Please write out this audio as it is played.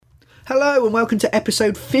Hello and welcome to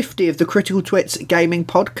episode 50 of the Critical Twits Gaming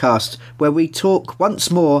Podcast, where we talk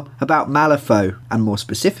once more about Malifaux, and more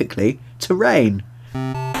specifically, Terrain.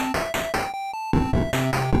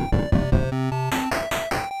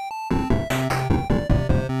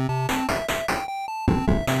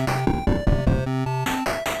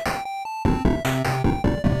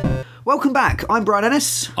 Welcome back, I'm Brian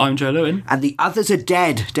Ennis. I'm Joe Lewin. And the others are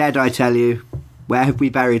dead, I tell you. Where have we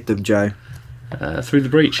buried them, Joe? Through the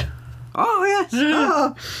breach. Oh, yes.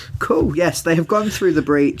 Oh, cool. Yes, they have gone through the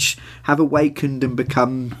breach, have awakened and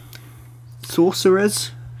become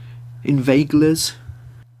sorcerers, inveiglers,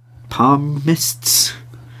 palmists.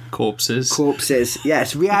 Corpses,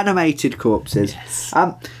 yes. Reanimated corpses. Yes.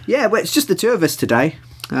 Well, it's just the two of us today.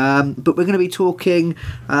 But we're going to be talking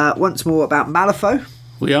once more about Malifaux.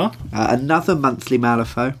 We are. Another monthly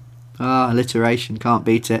Malifaux. Alliteration, can't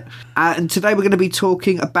beat it. And today we're going to be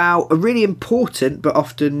talking about a really important but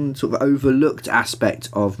often sort of overlooked aspect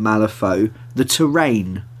of Malifaux, the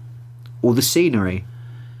terrain, or the scenery.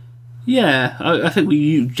 Yeah, I think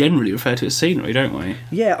we generally refer to it as scenery, don't we?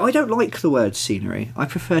 Yeah, I don't like the word scenery. I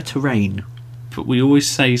prefer terrain. But we always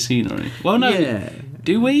say scenery. Well, no, Yeah.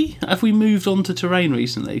 Do we? Have we moved on to terrain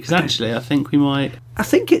recently? Because actually, I think we might. I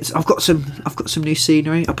think it's. I've got some new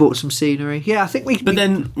scenery. I bought some scenery. Yeah, I think we. But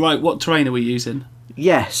then, right, what terrain are we using?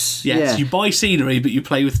 Yes. Yes, Yeah. you buy scenery, but you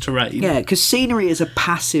play with terrain. Yeah, because scenery is a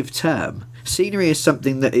passive term. Scenery is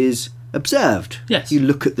something that is observed. Yes. You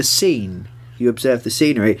look at the scene, you observe the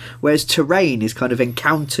scenery, whereas terrain is kind of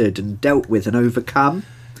encountered and dealt with and overcome.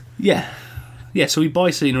 Yeah. Yeah, so we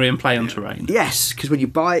buy scenery and play on terrain. Yes, because when you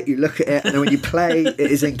buy it, you look at it, and then when you play, it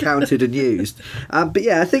is encountered and used. But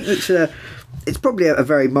yeah, I think it's probably a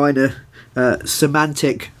very minor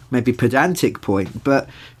semantic, maybe pedantic point, but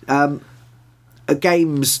a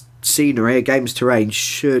game's scenery, a game's terrain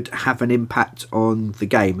should have an impact on the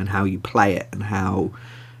game and how you play it and how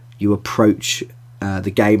you approach the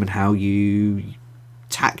game and how you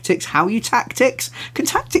tactics. Can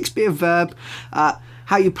tactics be a verb?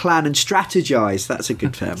 How you plan and strategize. That's a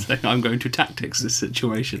good term. I'm going to tactics this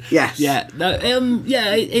situation. Yes. Yeah. No,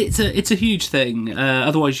 it's a huge thing.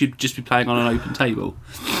 Otherwise, you'd just be playing on an open table.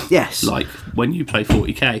 Yes. Like when you play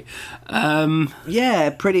 40k. Yeah,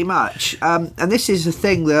 pretty much. And this is a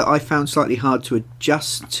thing that I found slightly hard to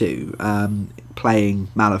adjust to playing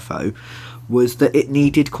Malifaux, was that it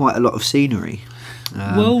needed quite a lot of scenery.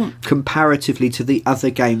 Comparatively to the other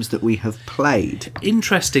games that we have played.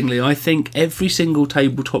 Interestingly, I think every single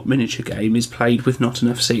tabletop miniature game is played with not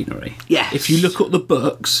enough scenery. Yes. If you look at the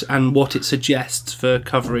books and what it suggests for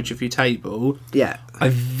coverage of your table, Yeah. I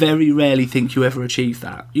very rarely think you ever achieve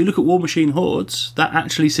that. You look at War Machine Hordes, that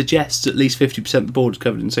actually suggests at least 50% of the board is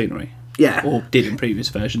covered in scenery. Yeah. Or did in previous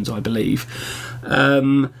versions, I believe.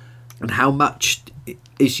 And how much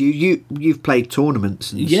is you've played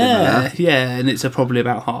tournaments and similar. Yeah, and it's probably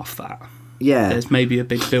about half that. Yeah. There's maybe a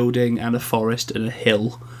big building and a forest and a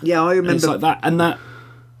hill. Yeah, I remember. And it's like that, and that.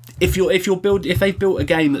 If they've built a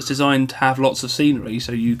game that's designed to have lots of scenery,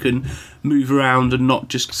 so you can move around and not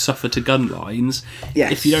just suffer to gun lines.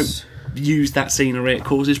 Yes. If you don't use that scenery, it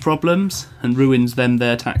causes problems and ruins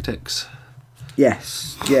their tactics.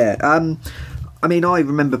 Yes. Yeah. I mean, I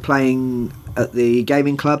remember playing at the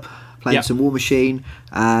gaming club. Playing some War Machine,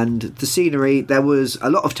 and the scenery, there was a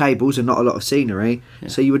lot of tables and not a lot of scenery,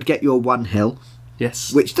 so you would get your one hill.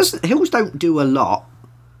 Yes. Which hills don't do a lot,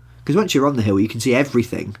 because once you're on the hill you can see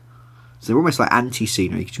everything. So they're almost like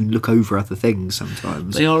anti-scenery, because you can look over other things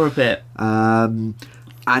sometimes. They are a bit.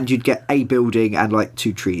 And you'd get a building and like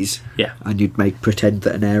two trees. Yeah. And you'd pretend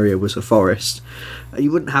that an area was a forest.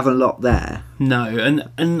 You wouldn't have a lot there. No,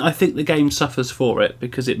 and I think the game suffers for it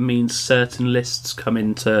because it means certain lists come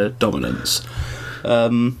into dominance.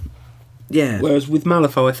 Yeah. Whereas with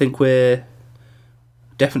Malifaux, I think we're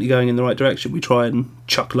definitely going in the right direction. We try and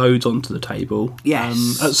chuck loads onto the table.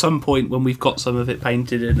 Yes. At some point, when we've got some of it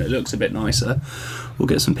painted and it looks a bit nicer, we'll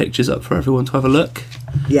get some pictures up for everyone to have a look.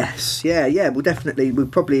 Yes. Yeah. We'll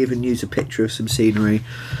probably even use a picture of some scenery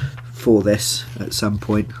for this at some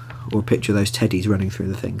point. Or a picture of those teddies running through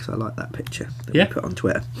the thing, 'cause I like that picture that we put on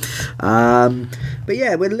Twitter. But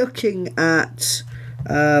yeah, we're looking at...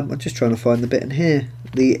 I'm just trying to find the bit in here.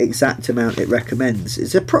 The exact amount it recommends.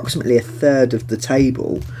 It's approximately a third of the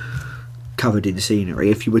table covered in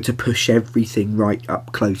scenery if you were to push everything right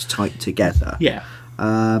up close, tight together. Yeah.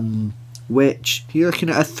 Which, you're looking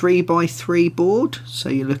at a 3x3 board, so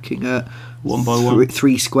you're looking at 1 by 1.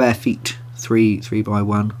 3 square feet, 3 by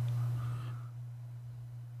 1.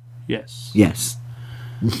 Yes. Yes.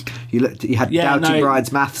 You had doubting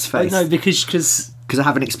Brian's maths face. No, because Because I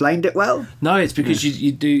haven't explained it well? No, it's because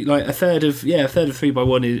you do like a third of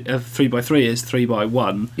 3x1 is 3x3 is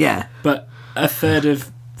 3x1. Yeah. But a third of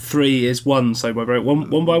 3 is 1, so by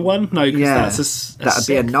 1 No, because that'd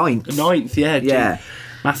be a ninth. A ninth, yeah. Yeah.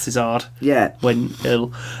 Maths is hard. Yeah. When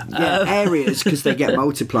ill. Yeah, areas, because they get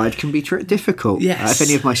multiplied, can be difficult. Yes. If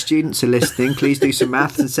any of my students are listening, please do some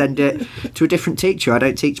maths and send it to a different teacher. I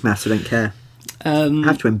don't teach maths, I don't care. I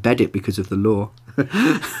have to embed it because of the law.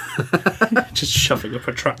 Just shoving a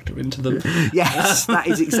protractor into them. Yes, that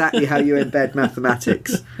is exactly how you embed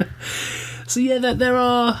mathematics. So yeah, there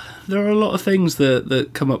are a lot of things that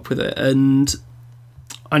come up with it, and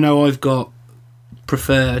I know I've got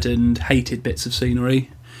preferred and hated bits of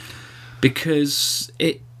scenery because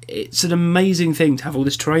it's an amazing thing to have all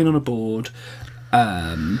this terrain on a board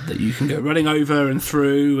that you can go running over and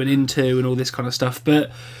through and into and all this kind of stuff.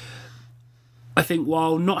 But I think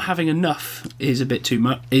while not having enough is a bit too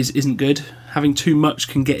much, isn't good. Having too much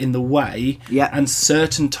can get in the way, and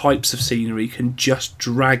certain types of scenery can just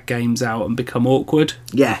drag games out and become awkward.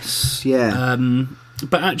 Yes, yeah.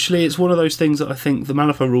 But actually, it's one of those things that I think the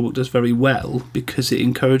Malifaux rulebook does very well because it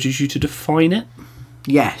encourages you to define it.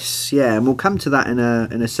 Yes, yeah, and we'll come to that in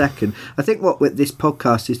a second. I think what this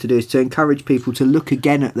podcast is to do is to encourage people to look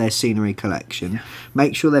again at their scenery collection,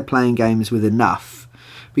 make sure they're playing games with enough,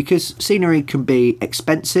 because scenery can be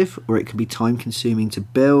expensive or it can be time consuming to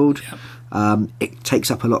build. Yep. It takes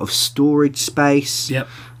up a lot of storage space. Yep.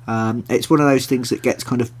 It's one of those things that gets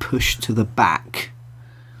kind of pushed to the back.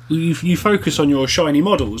 You focus on your shiny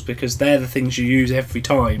models because they're the things you use every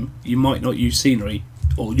time. You might not use scenery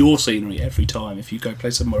or your scenery every time if you go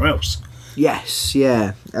play somewhere else. Yes,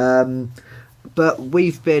 yeah. But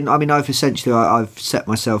I've set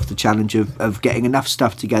myself the challenge of getting enough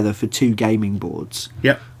stuff together for 2 gaming boards.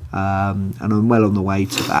 Yep. And I'm well on the way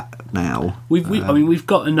to that now. We've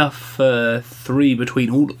got enough for 3 between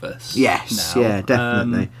all of us. Yes, now. yeah,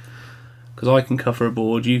 definitely. Because I can cover a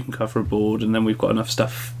board, you can cover a board, and then we've got enough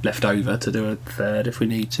stuff left over to do a third if we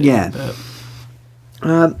need to. Yeah.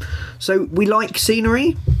 So we like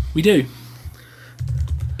scenery. We do.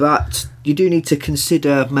 But you do need to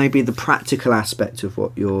consider maybe the practical aspect of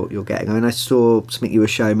what you're getting. I mean, I saw something you were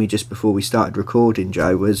showing me just before we started recording,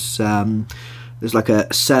 Joe, was there's like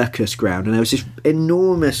a circus ground, and there was this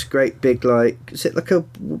enormous, great big, like, is it like a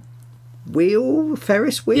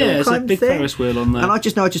Ferris wheel? Yeah, it's kind a big of thing? Ferris wheel on there. And I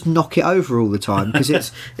just knock it over all the time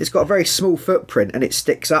because it's got a very small footprint and it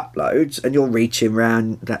sticks up loads, and you're reaching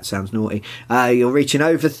around. That sounds naughty. You're reaching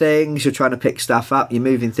over things. You're trying to pick stuff up. You're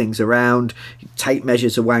moving things around. Tape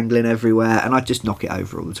measures are wangling everywhere, and I just knock it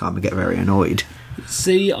over all the time and get very annoyed.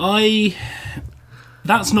 See,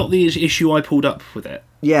 that's not the issue I pulled up with it.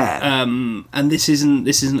 Yeah. And this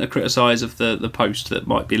isn't a criticise of the post that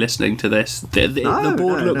might be listening to this. The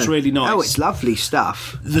board looks really nice. Oh, it's lovely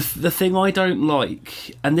stuff. The thing I don't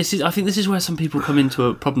like, and I think this is where some people come into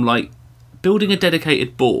a problem, like building a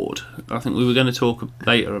dedicated board. I think we were going to talk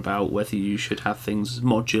later about whether you should have things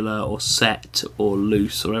modular or set or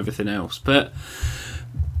loose or everything else. But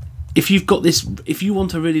if you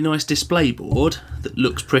want a really nice display board that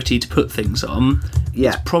looks pretty to put things on,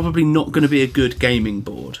 it's probably not going to be a good gaming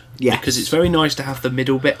board. Yes. Because it's very nice to have the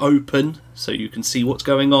middle bit open so you can see what's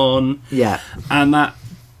going on. Yeah. And that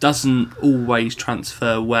doesn't always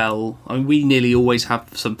transfer well. I mean, we nearly always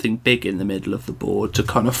have something big in the middle of the board to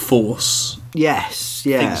kind of force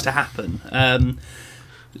things to happen.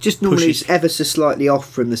 Just normally it's ever so slightly off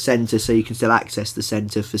from the centre, so you can still access the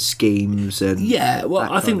centre for schemes and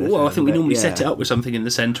I think we normally set it up with something in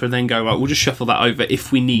the centre and then go, right, we'll just shuffle that over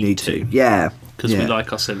if we need to. Yeah, because we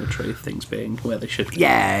like our symmetry of things being where they should be.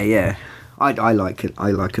 Yeah. I like it.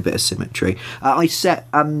 I like a bit of symmetry. I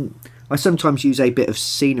sometimes use a bit of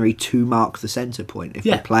scenery to mark the centre point if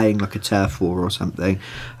we're playing like a turf war or something.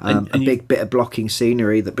 A big bit of blocking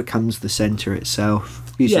scenery that becomes the centre itself.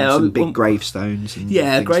 Using some big gravestones. And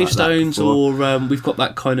gravestones, like or we've got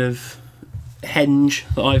that kind of henge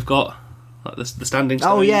that I've got, like the standing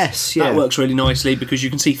stones. Oh yes, yeah. That works really nicely because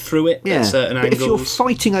you can see through it at certain angles. If you're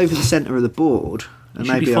fighting over the centre of the board, and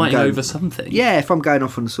maybe be fighting over something. Yeah, if I'm going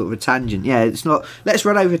off on sort of a tangent, it's not. Let's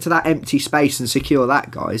run over to that empty space and secure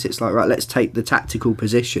that, guys. It's like, right, let's take the tactical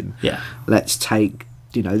position. Yeah. Let's take,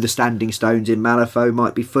 the standing stones in Malifaux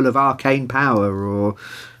might be full of arcane power or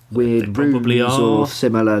weird runes or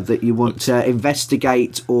similar that you want to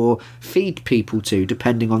investigate or feed people to,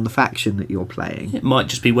 depending on the faction that you're playing. It might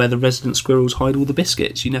just be where the resident squirrels hide all the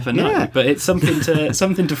biscuits. You never know, but it's something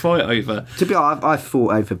to fight over. To be honest, I've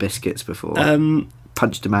fought over biscuits before.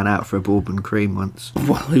 Punched a man out for a bourbon cream once.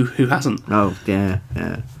 Well, who hasn't? Oh yeah.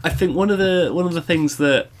 I think one of the things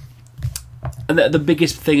that And the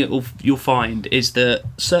biggest thing you'll find is that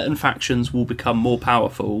certain factions will become more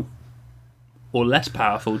powerful or less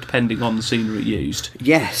powerful depending on the scenery used.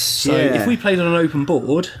 Yes. So if we played on an open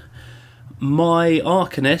board, my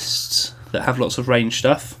Arcanists that have lots of range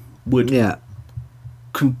stuff would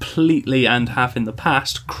completely, and have in the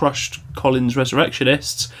past, crushed Colin's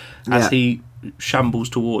Resurrectionists as he shambles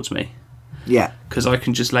towards me. Yeah. Because I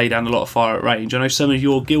can just lay down a lot of fire at range. I know some of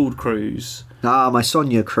your guild crews... my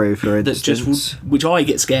Sonya crew, for instance. Which I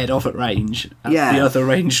get scared of at range. The other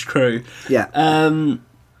ranged crew. Yeah.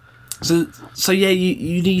 So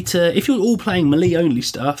you need to... If you're all playing melee-only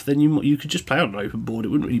stuff, then you could just play on an open board. It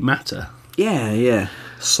wouldn't really matter. Yeah.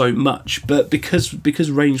 So much. But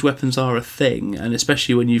because ranged weapons are a thing, and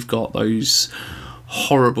especially when you've got those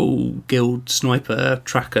horrible guild sniper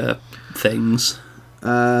tracker things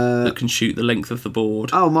that can shoot the length of the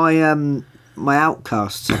board. Oh, my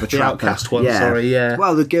outcasts have a tracker. The outcast one, sorry, yeah.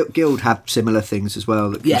 Well, the guild have similar things as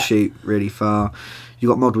well that can shoot really far. You've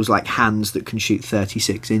got models like Hans that can shoot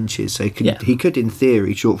 36 inches, so he could, in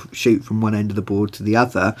theory, shoot from one end of the board to the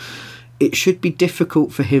other. It should be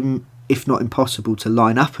difficult for him, if not impossible, to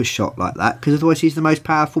line up a shot like that, because otherwise he's the most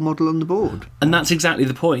powerful model on the board. And that's exactly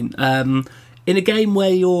the point. In a game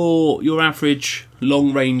where your average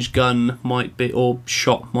long-range gun might be, or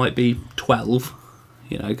shot might be 12,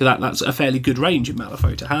 because that's a fairly good range in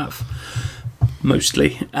Malifaux to have,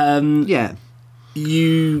 mostly.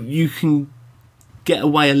 You can get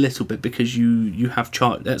away a little bit because you have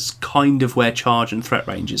charge. That's kind of where charge and threat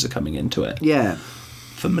ranges are coming into it. Yeah.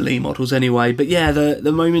 For melee models anyway, but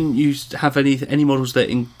the moment you have any models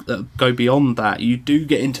that go beyond that, you do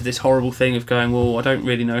get into this horrible thing of going, well, I don't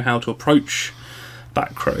really know how to approach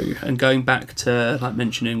that crew. And going back to, like,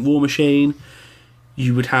 mentioning War Machine,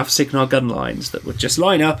 you would have Signar gun lines that would just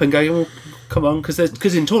line up and go, oh, come on,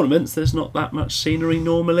 because in tournaments there's not that much scenery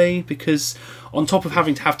normally, because on top of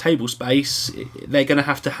having to have table space, they're going to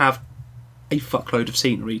have a fuckload of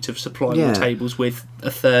scenery to supply the tables with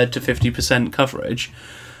a third to 50% coverage.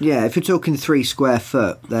 Yeah, if you're talking 3 square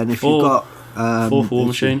foot, then if you've got... 4 War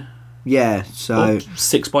Machine. Yeah, so...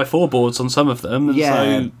 6x4 boards on some of them.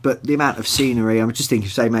 And but the amount of scenery, I'm just thinking,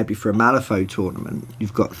 say, maybe for a Malifaux tournament,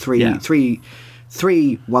 you've got three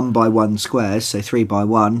 1x1 squares, so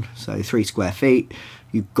 3x1, so 3 square feet.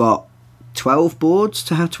 You've got 12 boards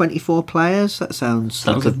to have 24 players. That sounds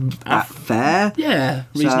like fair. Yeah,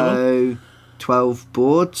 reasonable. So 12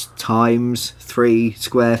 boards times 3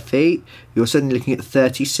 square feet. You're suddenly looking at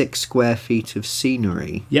 36 square feet of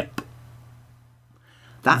scenery. Yep.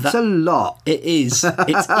 That's a lot. It is.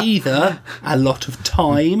 It's either a lot of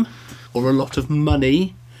time or a lot of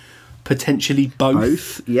money. Potentially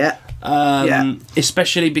both. Yeah.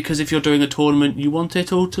 Especially because if you're doing a tournament, you want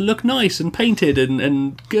it all to look nice and painted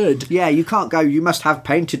and good. Yeah, you can't go, you must have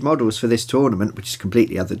painted models for this tournament, which is a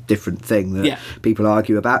completely different thing that people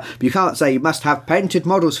argue about. But you can't say you must have painted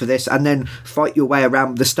models for this and then fight your way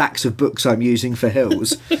around the stacks of books I'm using for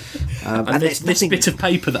hills. And this bit of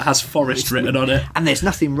paper that has forest written on it. And there's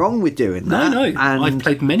nothing wrong with doing that. No. And I've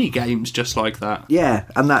played many games just like that. Yeah,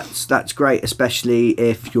 and that's great, especially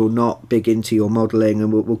if you're not big into your modelling,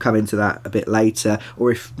 and we'll come into that a bit later, or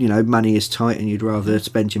if money is tight and you'd rather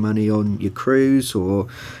spend your money on your crews, or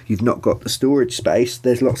you've not got the storage space.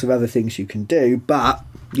 There's lots of other things you can do, but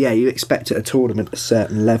you expect at a tournament a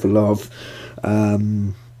certain level of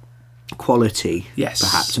quality,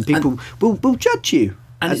 perhaps, and people will judge you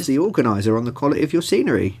as the organiser on the quality of your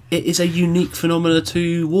scenery. It is a unique phenomenon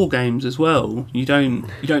to war games as well. You don't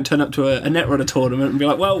turn up to a Netrunner tournament and be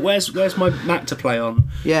like, well, where's my map to play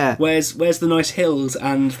on? Yeah. Where's the nice hills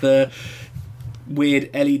and the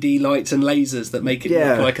weird LED lights and lasers that make it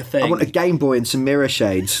look like a thing? I want a Game Boy and some mirror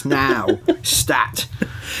shades now. Stat.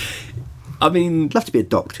 I mean, I'd love to be a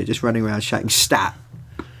doctor just running around shouting stat.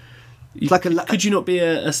 Could you not be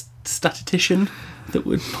a statistician that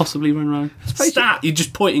would possibly run around? Stat! You're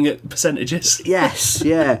just pointing at percentages. Yes,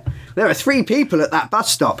 yeah. There are 3 people at that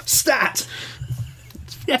bus stop. Stat!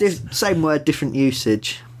 Yes. Same word, different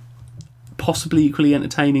usage. Possibly equally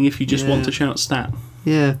entertaining if you just want to shout stat.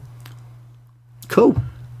 Yeah. Cool.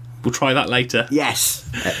 We'll try that later. Yes.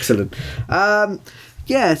 Excellent.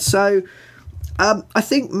 So... I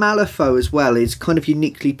think Malifaux as well is kind of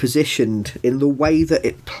uniquely positioned in the way that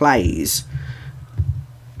it plays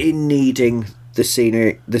in needing the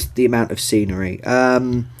scenery, the amount of scenery.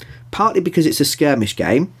 Partly because it's a skirmish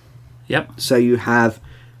game. Yep. So you have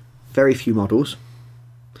very few models.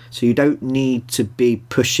 So you don't need to be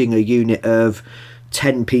pushing a unit of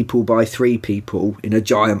 10 people by 3 people in a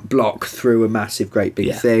giant block through a massive great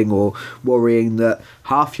big thing, or worrying that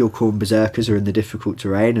half your Khorne berserkers are in the difficult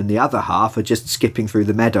terrain and the other half are just skipping through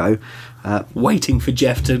the meadow, waiting for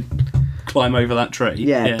Jeff to climb over that tree.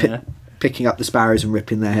 Picking up the sparrows and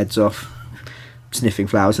ripping their heads off, sniffing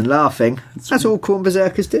flowers and laughing. That's all Khorne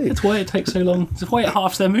berserkers do. That's why it takes so long. That's why it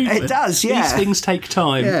halves their movement. It does, yeah. These things take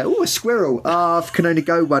time. Yeah. Oh, a squirrel. Can only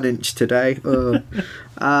go 1 inch today. But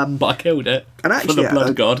I killed it. And actually, for the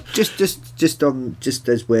blood god. Just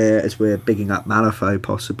as we're bigging up Malifaux,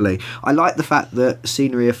 possibly, I like the fact that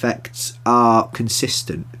scenery effects are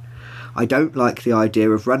consistent. I don't like the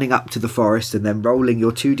idea of running up to the forest and then rolling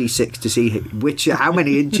your 2d6 to see how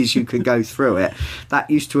many inches you can go through it. That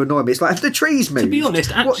used to annoy me. It's like, if the trees move, to be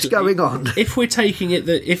honest, actually, what's going on? If we're taking it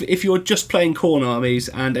that if you're just playing Khorne armies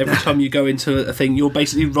and every time you go into a thing you're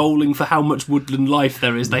basically rolling for how much woodland life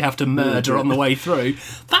there is they have to murder on the way through,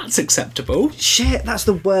 that's acceptable. Shit, that's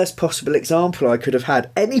the worst possible example I could have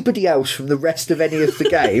had. Anybody else from the rest of any of the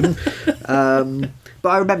game... But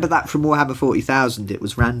I remember that from Warhammer 40,000. It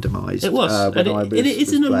was randomised. It was, it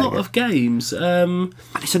is in a lot of games. And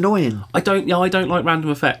it's annoying. I don't like random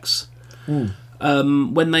effects.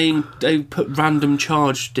 When they put random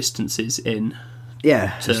charge distances in.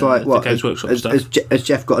 Yeah, it's like what? Games Workshop stuff. Has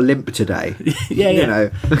Jeff got a limp today? You know,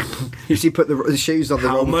 if you put the shoes on the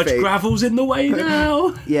wrong feet. How much gravel's in the way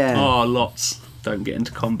now? Yeah. Oh, lots. Don't get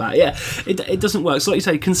into combat. Yeah, it doesn't work. So like you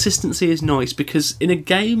say, consistency is nice because in a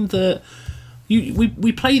game that.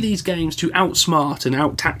 We play these games to outsmart and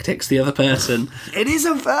out-tactics the other person. It is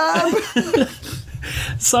a verb!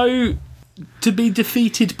 So, to be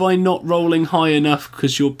defeated by not rolling high enough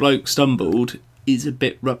because your bloke stumbled is a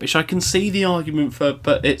bit rubbish. I can see the argument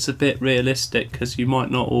but it's a bit realistic because you might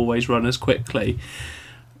not always run as quickly.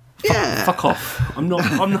 Yeah. Fuck off. I'm not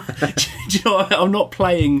do you know what? I'm not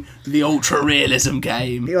playing the ultra realism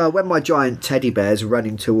game. You know, when my giant teddy bear's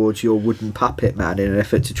running towards your wooden puppet man in an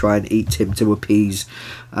effort to try and eat him to appease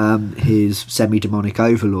his semi-demonic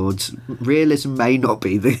overlords, realism may not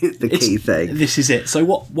be the key thing. This is it. So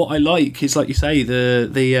what I like is, like you say,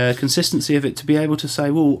 the consistency of it, to be able to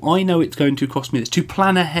say, well, I know it's going to cost me this, to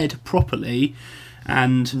plan ahead properly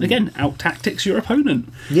and again out tactics your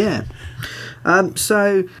opponent. Yeah.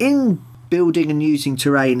 So in building and using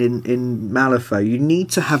terrain in Malifaux, you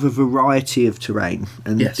need to have a variety of terrain,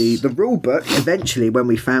 and the rule book eventually, when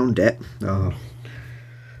we found it, I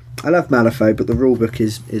love Malifaux, but the rule book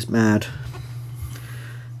is mad.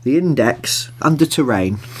 The index under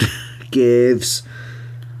terrain gives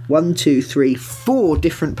 1, 2, 3, 4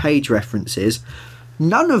 different page references,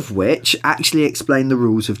 none of which actually explain the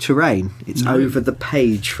rules of terrain. It's over the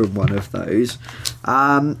page from one of those.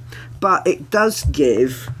 But it does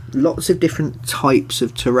give lots of different types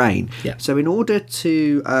of terrain. Yeah. So in order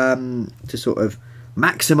to sort of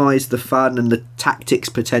maximise the fun and the tactics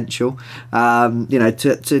potential, to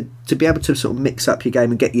be able to sort of mix up your game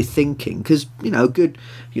and get you thinking, because I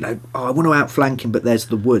want to outflank him, but there's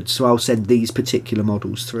the woods, so I'll send these particular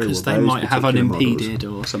models through because they might have unimpeded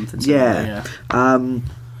or something. Yeah.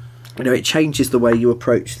 It changes the way you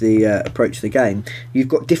approach the game. You've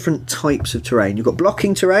got different types of terrain. You've got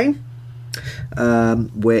blocking terrain,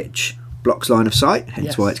 which blocks line of sight,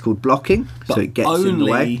 hence why it's called blocking. But so it gets in the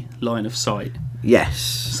way. Only line of sight. Yes.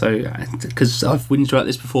 So, because I've whinged about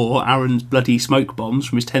this before, Aaron's bloody smoke bombs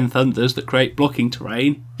from his 10 Thunders that create blocking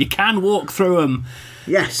terrain, you can walk through them.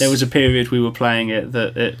 Yes. There was a period we were playing it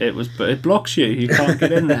that it blocks you. You can't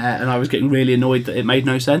get in there, and I was getting really annoyed that it made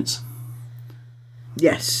no sense.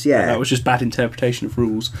 Yes, yeah. That was just bad interpretation of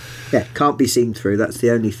rules. Yeah, can't be seen through. That's the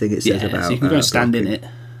only thing it says about. So you can go and stand blocking. in it.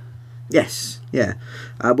 Yes, yeah.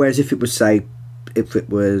 Whereas if it was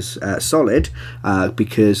solid,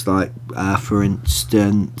 because for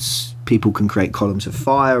instance, people can create columns of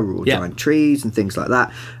fire or giant trees and things like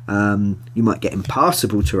that. You might get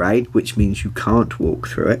impassable terrain, which means you can't walk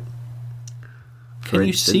through it. Can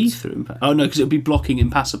you see through? Oh no, because it would be blocking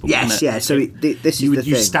impassable. Yes, yeah. So this is the thing.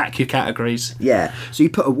 You stack your categories. Yeah. So you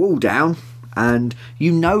put a wall down, and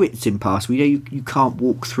it's impassable. You can't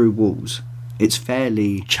walk through walls. It's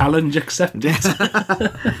fairly challenge accepted.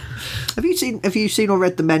 Have you seen or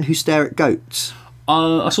read The Men Who Stare at Goats?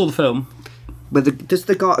 I saw the film. Does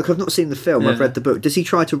the guy? I've not seen the film. I've read the book. Does he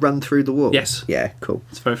try to run through the wall? Yes. Yeah. Cool.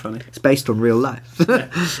 It's very funny. It's based on real life.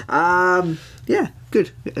 Yeah.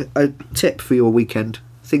 Good. A tip for your weekend.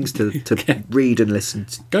 Things to read and listen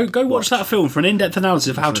to. Go watch that film for an in-depth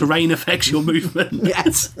analysis of how terrain affects your movement.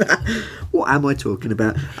 Yes. What am I talking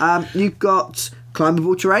about? You've got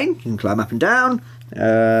climbable terrain. You can climb up and down.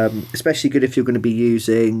 Especially good if you're going to be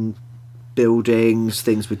using buildings,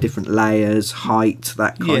 things with different layers, height,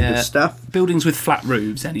 that kind of stuff. Buildings with flat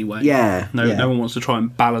roofs, anyway. Yeah. No one wants to try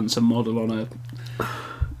and balance a model on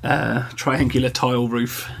a triangular tile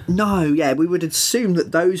roof. No, yeah, we would assume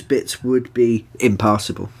that those bits would be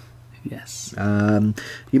impassable. Yes.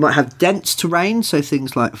 You might have dense terrain, so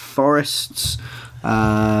things like forests.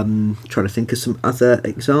 Trying to think of some other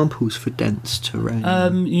examples for dense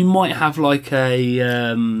terrain. You might have like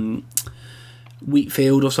a wheat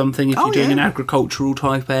field or something if you're doing an agricultural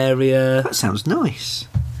type area. That sounds nice.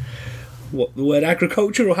 What, the word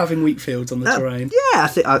agriculture or having wheat fields on the terrain? Yeah, I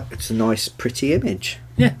think it's a nice, pretty image.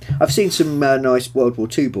 Yeah. I've seen some nice World War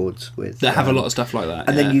II boards with that have a lot of stuff like that.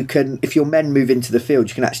 And then you can, if your men move into the field,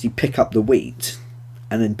 you can actually pick up the wheat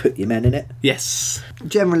and then put your men in it. Yes.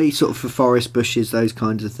 Generally sort of for forest bushes, those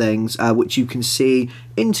kinds of things, which you can see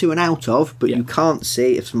into and out of, but you can't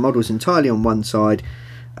see if the model's entirely on one side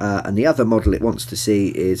and the other model it wants to see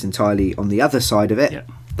is entirely on the other side of it.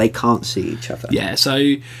 They can't see each other. Yeah,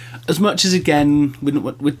 so as much as, again,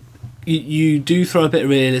 you do throw a bit of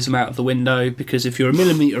realism out of the window, because if you're a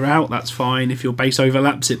millimetre out, that's fine. If your base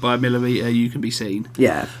overlaps it by a millimetre, you can be seen.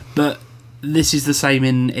 Yeah. But this is the same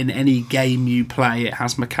in any game you play. It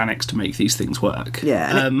has mechanics to make these things work.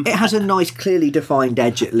 Yeah, and it has a nice, clearly defined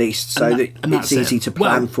edge at least, so that it's easy to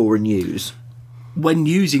plan for and use. When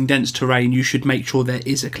using dense terrain, you should make sure there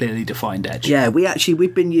is a clearly defined edge. Yeah,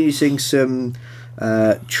 we've been using some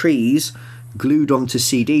trees glued onto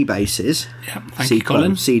CD bases. Yeah, thank you,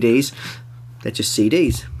 Colin. CDs. They're just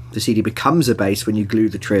CDs. The CD becomes a base when you glue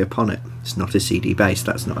the tree upon it. It's not a CD base.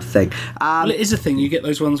 That's not a thing. Well, it is a thing. You get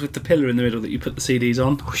those ones with the pillar in the middle that you put the CDs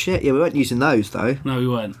on. Oh shit! Yeah, we weren't using those though. No, we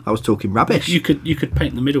weren't. I was talking rubbish. You could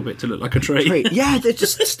paint the middle bit to look like a tree. Yeah, they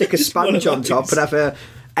just stick a sponge on top and have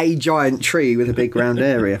a giant tree with a big round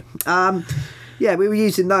area. Yeah, we were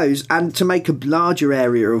using those, and to make a larger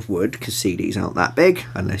area of wood, because CDs aren't that big,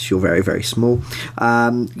 unless you're very, very small,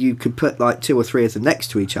 you could put like 2 or 3 of them next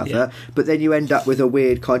to each other, but then you end up with a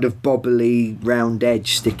weird kind of bobbly round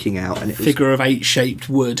edge sticking out. And it was, figure of 8 shaped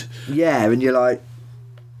wood. Yeah, and you're like,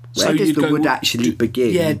 where does the wood actually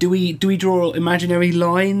begin? Yeah, do we draw imaginary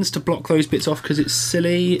lines to block those bits off because it's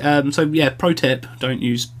silly? So yeah, pro tip, don't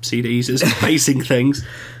use CDs as basing things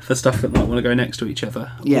for stuff that might want to go next to each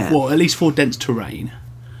other. Yeah. Or at least for dense terrain.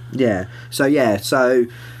 Yeah. So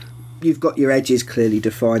you've got your edges clearly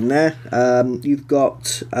defined there. You've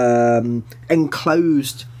got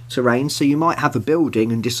enclosed terrain, so you might have a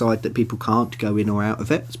building and decide that people can't go in or out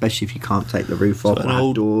of it, especially if you can't take the roof off or have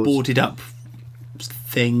old doors. Boarded up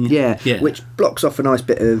thing. Yeah, which blocks off a nice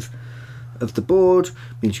bit of the board,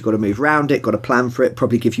 means you've got to move around it, got to plan for it,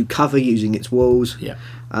 probably give you cover using its walls. Yeah.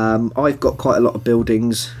 I've got quite a lot of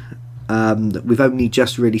buildings that we've only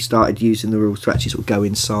just really started using the rules to actually sort of go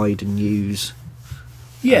inside and use.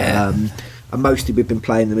 Yeah. And mostly we've been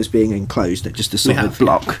playing them as being enclosed at just a solid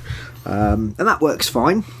block. And that works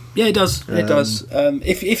fine. Yeah, it does. It does.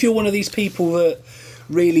 If you're one of these people that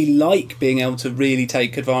really like being able to really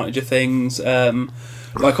take advantage of things,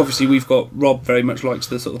 like obviously we've got Rob very much likes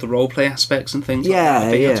the sort of the role play aspects and things like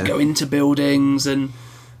that, being able to go into buildings, and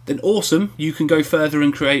then awesome, you can go further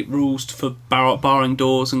and create rules for barring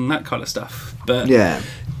doors and that kind of stuff. But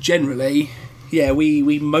generally,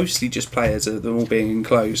 we mostly just play as them all being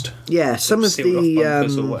enclosed. Yeah, some of the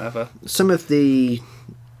or whatever. Some of the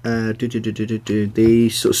the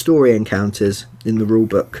sort of story encounters in the rule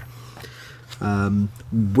book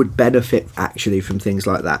would benefit actually from things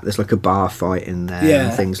like that. There's like a bar fight in there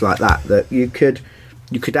and things like that you could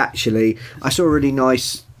actually. I saw a really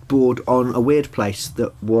nice board on a weird place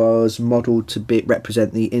that was modelled to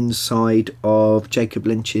represent the inside of Jacob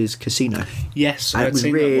Lynch's casino. Yes, and it was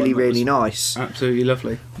really, really nice. Absolutely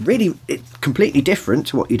lovely. Really, it's completely different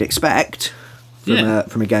to what you'd expect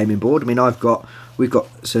from a gaming board. I mean, we've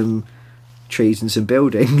got some trees and some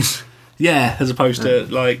buildings. Yeah, as opposed to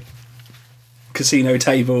like casino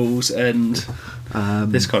tables and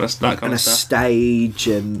this kind of that kind and of stuff. A stage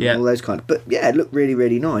and all those kind of. But yeah, it looked really,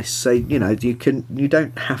 really nice. So you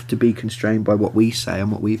don't have to be constrained by what we say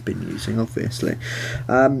and what we've been using. Obviously,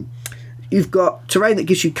 you've got terrain that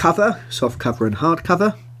gives you cover, soft cover and hard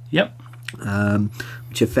cover. Yep.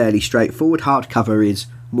 Which are fairly straightforward. Hard cover is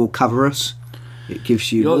more coverous. It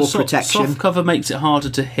gives you more protection. Soft cover makes it harder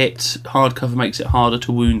to hit. Hard cover makes it harder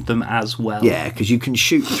to wound them as well. Yeah, because you can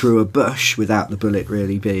shoot through a bush without the bullet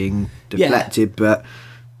really being deflected. But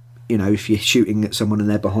if you're shooting at someone and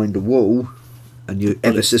they're behind a wall and you're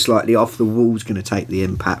ever so slightly off, the wall's going to take the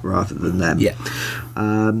impact rather than them. Yeah.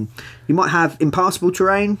 You might have impassable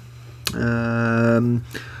terrain. And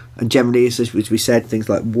generally, as we said, things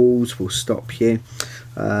like walls will stop you.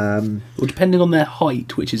 Well, depending on their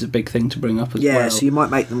height, which is a big thing to bring up as well. Yeah, so you might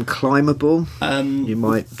make them climbable. You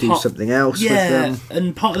might do something else with them.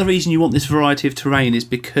 And part of the reason you want this variety of terrain is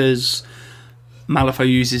because Malifaux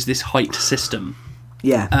uses this height system.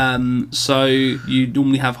 Yeah. So you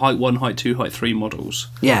normally have height 1, height 2, height 3 models.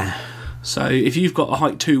 Yeah. So if you've got a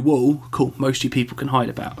height 2 wall, cool, most of you people can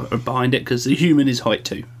hide behind it because the human is height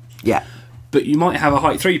 2. Yeah. But you might have a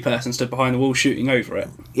height 3 person stood behind the wall shooting over it.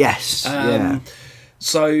 Yes. Yeah.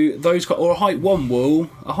 So or a height 1 wall,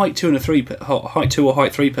 a height 2 and a height 2 or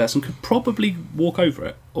height 3 person could probably walk over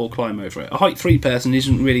it or climb over it. A height 3 person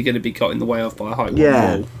isn't really going to be got in the way of by a height 1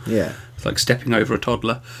 wall. Yeah. It's like stepping over a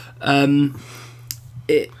toddler. That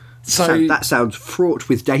sounds fraught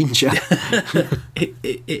with danger.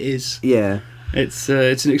 It is. Yeah. It's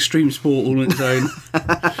an extreme sport all on its own.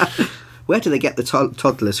 Where do they get the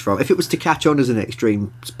toddlers from? If it was to catch on as an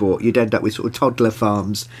extreme sport, you'd end up with sort of toddler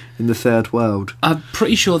farms in the third world. I'm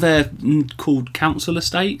pretty sure they're called council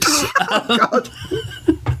estates. Oh, God.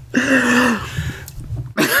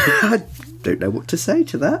 I don't know what to say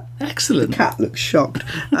to that. Excellent. The cat looks shocked.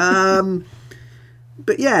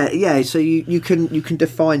 But yeah. So you can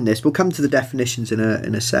define this. We'll come to the definitions in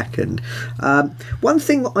a second. One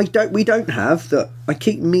thing we don't have that I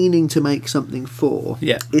keep meaning to make something for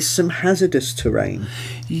is some hazardous terrain.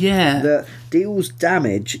 Yeah. That deals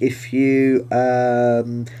damage if you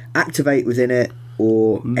activate within it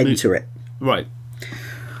or enter it. Right.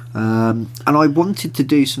 And I wanted to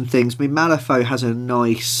do some things. I mean, Malifaux has a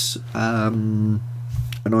nice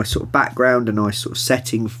sort of background, a nice sort of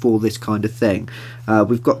setting for this kind of thing.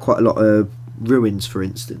 We've got quite a lot of ruins, for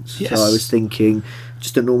instance. Yes. So I was thinking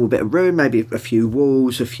just a normal bit of ruin, maybe a few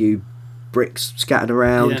walls, a few bricks scattered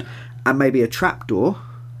around, and maybe a trapdoor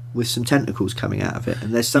with some tentacles coming out of it.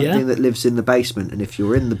 And there's something that lives in the basement, and if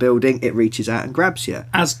you're in the building, it reaches out and grabs you.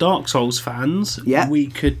 As Dark Souls fans, we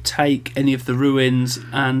could take any of the ruins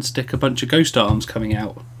and stick a bunch of ghost arms coming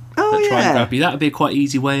out. Try and grab you. That would be a quite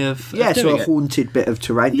easy way of doing so a haunted bit of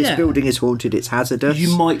terrain. This building is haunted, it's hazardous.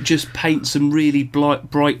 You might just paint some really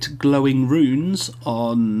bright glowing runes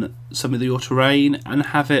on some of your terrain and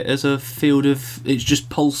have it as a field of it's just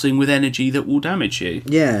pulsing with energy that will damage you.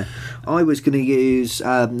 Yeah. I was going to use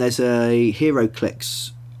there's a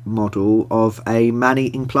HeroClix model of a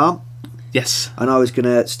man-eating plant. Yes. And I was going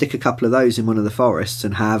to stick a couple of those in one of the forests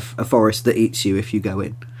and have a forest that eats you if you go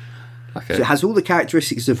in. Okay. So it has all the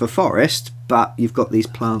characteristics of a forest, but you've got these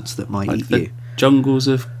plants that might eat you. Jungles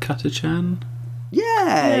of Katachan?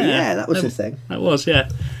 Yeah, that was the thing. That was, yeah.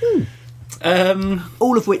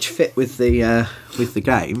 All of which fit with the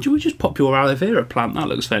game. Should we just pop your aloe vera plant? That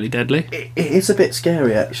looks fairly deadly. It is a bit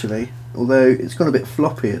scary, actually. Although it's gone a bit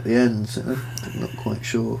floppy at the end, so I'm not quite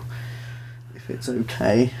sure if it's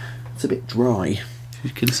okay. It's a bit dry. You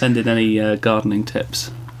can send in any gardening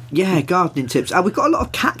tips. Yeah, gardening tips. We've got a lot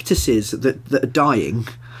of cactuses that are dying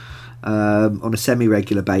on a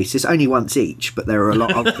semi-regular basis. Only once each, but there are a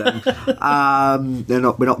lot of them.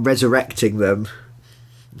 We're not resurrecting them.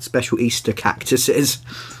 Special Easter cactuses.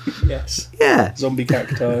 Yes. Yeah. Zombie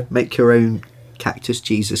cacti. Make your own Cactus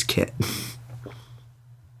Jesus kit.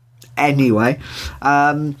 Anyway,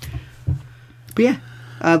 but yeah.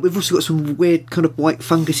 We've also got some weird kind of white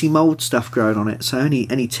fungusy mould stuff growing on it. So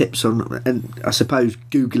any tips on, and I suppose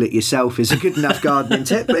Google it yourself is a good enough gardening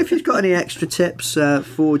tip. But if you've got any extra tips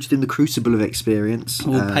forged in the crucible of experience,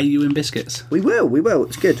 we'll pay you in biscuits. We will.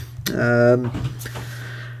 It's good.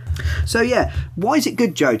 So yeah, why is it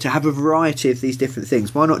good, Joe, to have a variety of these different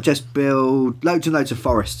things? Why not just build loads and loads of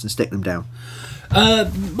forests and stick them down?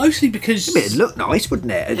 Mostly because it'd look nice,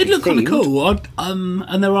 wouldn't it? It'd look kind of cool.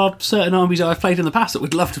 And there are certain armies that I've played in the past that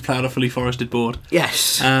would love to play on a fully forested board.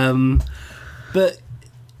 Yes. But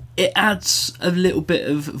it adds a little bit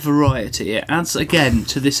of variety. It adds again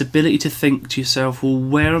to this ability to think to yourself, well,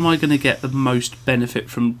 where am I going to get the most benefit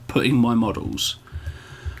from putting my models?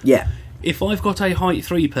 Yeah. If I've got a height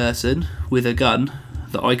 3 person with a gun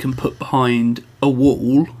that I can put behind a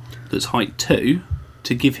wall that's height 2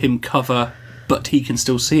 to give him cover, but he can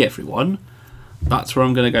still see everyone, that's where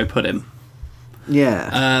I'm going to go put him.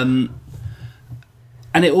 Yeah.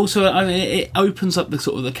 And it also, it opens up the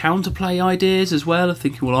sort of the counterplay ideas as well of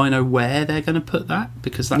thinking, well, I know where they're going to put that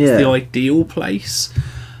because that's the ideal place.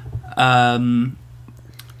 So I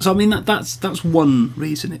mean that's one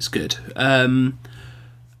reason it's good.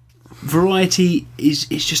 Variety is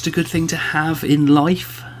just a good thing to have in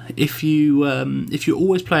life. If you're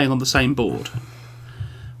always playing on the same board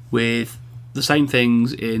with the same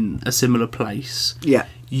things in a similar place,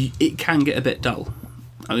 it can get a bit dull.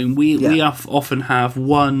 I mean, we often have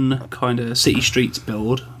one kind of city streets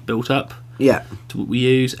built up to what we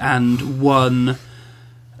use, and one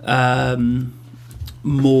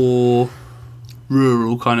more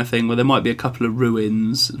rural kind of thing, where there might be a couple of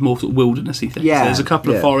ruins, more sort of wildernessy things. Yeah, So there's a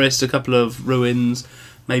couple of forests, a couple of ruins,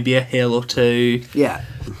 maybe a hill or two. Yeah.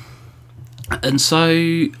 And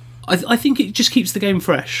so I think it just keeps the game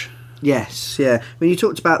fresh. Yes, yeah. When you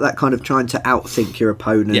talked about that kind of trying to outthink your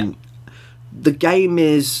opponent, the game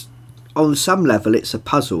is, on some level, it's a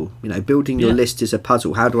puzzle. You know, building your list is a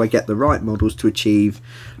puzzle. How do I get the right models to achieve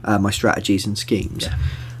my strategies and schemes? Yeah.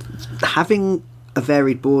 Having a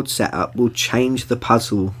varied board setup will change the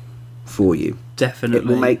puzzle for you. Definitely. It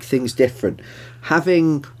will make things different.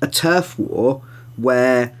 Having a turf war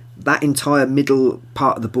where that entire middle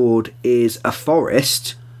part of the board is a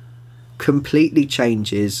forest completely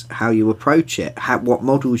changes how you approach it, what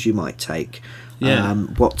models you might take,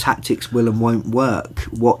 what tactics will and won't work,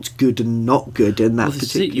 what's good and not good in that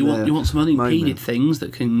particular you want some unimpeded moment. things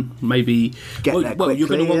that can maybe Get there quickly, you're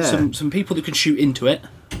going to want some people that can shoot into it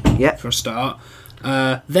for a start.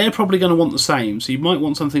 They're probably going to want the same, so you might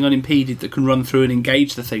want something unimpeded that can run through and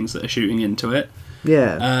engage the things that are shooting into it.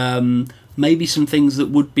 Maybe some things that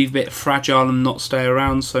would be a bit fragile and not stay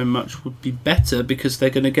around so much would be better because they're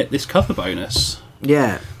going to get this cover bonus.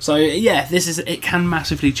 So it can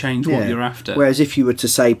massively change what you're after. Whereas if you were to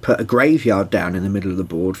say put a graveyard down in the middle of the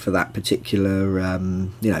board for that particular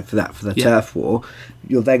for the turf war,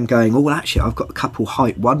 you're then going, oh well, actually I've got a couple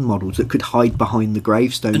height 1 models that could hide behind the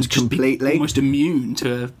gravestones and completely, be almost immune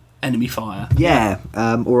to enemy fire.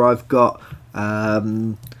 Or I've got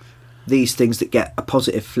these things that get a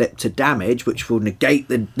positive flip to damage, which will negate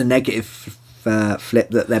the negative flip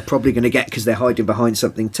that they're probably going to get because they're hiding behind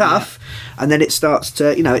something tough, and then it starts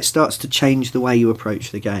to change the way you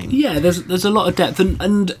approach the game. There's a lot of depth,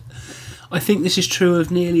 and I think this is true of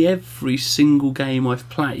nearly every single game I've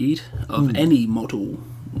played of any model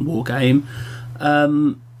war game.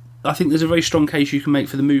 I think there's a very strong case you can make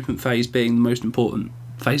for the movement phase being the most important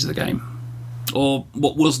phase of the game. Or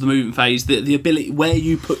what was the movement phase? The ability where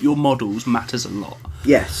you put your models matters a lot.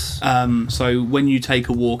 Yes. So when you take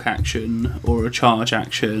a walk action or a charge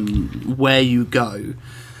action, where you go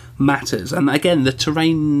matters. And again, the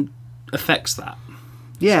terrain affects that.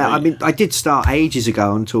 Yeah, I mean, I did start ages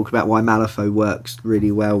ago and talk about why Malifaux works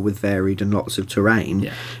really well with varied and lots of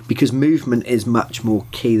terrain, because movement is much more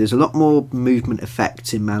key. There's a lot more movement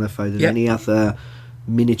effects in Malifaux than any other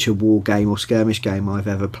miniature war game or skirmish game I've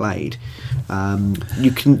ever played.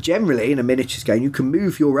 You can generally, in a miniatures game, you can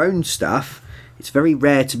move your own stuff. It's very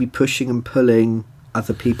rare to be pushing and pulling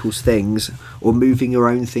other people's things or moving your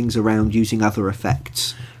own things around using other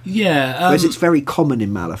effects. Whereas it's very common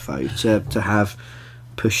in Malifaux to have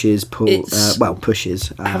pushes,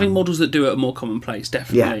 pushes. Having models that do it are more commonplace,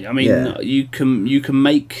 definitely. I mean, you can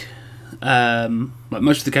make like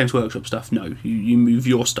most of the Games Workshop stuff. No, you move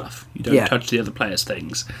your stuff. You don't touch the other players'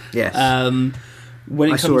 things. Yes.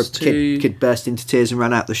 When I saw a kid burst into tears and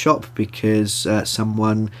ran out the shop because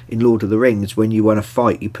someone in Lord of the Rings, when you won a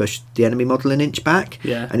fight, you pushed the enemy model an inch back,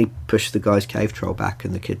 and he pushed the guy's cave troll back,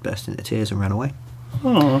 and the kid burst into tears and ran away.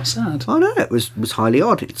 Oh, sad. I know, it was highly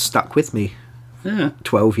odd. It stuck with me.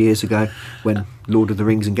 12 years ago when Lord of the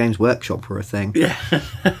Rings and Games Workshop were a thing.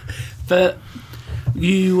 But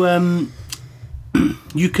you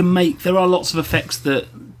can make, there are lots of effects that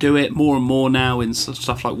do it more and more now in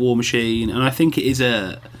stuff like War Machine, and I think it is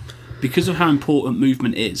because of how important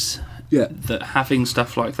movement is, that having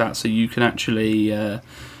stuff like that so you can actually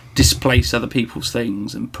displace other people's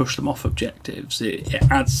things and push them off objectives, it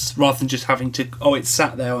adds, rather than just having to, it's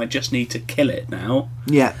sat there, I just need to kill it now.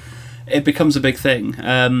 It becomes a big thing.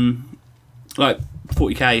 Like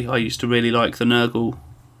 40k, I used to really like the Nurgle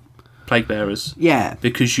Plague Bearers.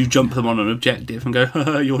 Because you jump them on an objective and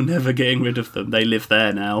go, you're never getting rid of them. They live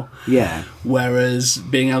there now. Whereas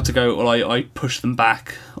being able to go, I push them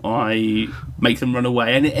back, I make them run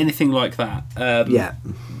away, anything like that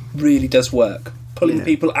really does work. Pulling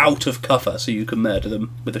people out of cover so you can murder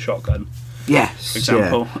them with a shotgun. Yes. For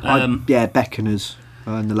example. Beckoners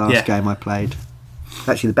in the last game I played.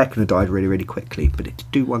 Actually, the Beckoner died really, really quickly, but it did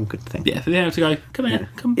do one good thing. For being able to go, come here,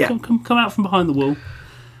 come out from behind the wall.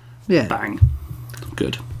 Bang.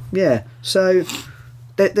 Good. So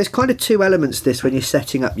there's kind of two elements to this when you're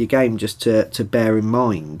setting up your game, just to bear in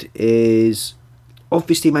mind, is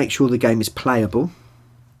obviously make sure the game is playable.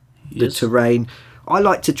 The terrain. I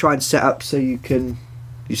like to try and set up so you're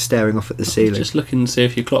staring off at the ceiling. Just looking to see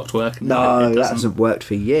if your clock's working. No, that hasn't worked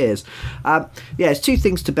for years. There's two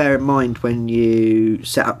things to bear in mind when you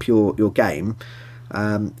set up your game.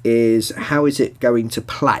 Is how is it going to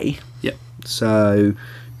play? So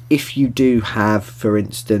if you do have, for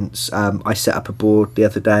instance, I set up a board the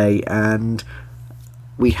other day and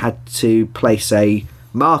we had to place a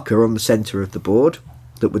marker on the centre of the board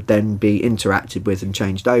that would then be interacted with and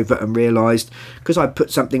changed over, and realised because I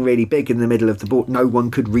put something really big in the middle of the board, no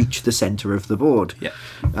one could reach the centre of the board.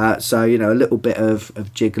 So a little bit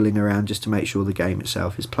of jiggling around just to make sure the game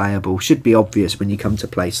itself is playable should be obvious when you come to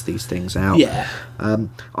place these things out.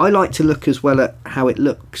 I like to look as well at how it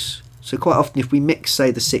looks. So quite often if we mix,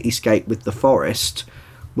 say, the cityscape with the forest,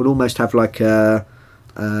 we'll almost have like a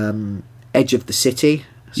edge of the city.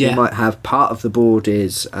 So you might have part of the board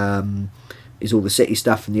is all the city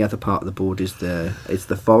stuff, and the other part of the board is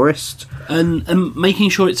the forest. And making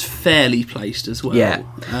sure it's fairly placed as well.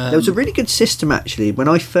 There was a really good system actually when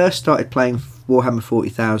I first started playing Warhammer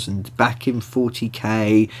 40,000 back in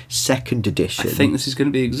 40k 2nd edition. I think this is going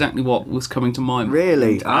to be exactly what was coming to mind.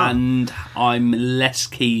 Really? And I'm less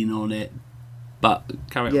keen on it. But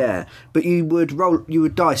carry on. But you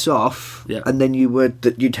would dice off, and then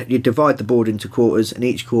you'd divide the board into quarters, and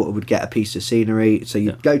each quarter would get a piece of scenery. So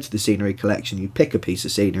you'd go to the scenery collection, you'd pick a piece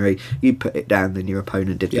of scenery, you'd put it down, then your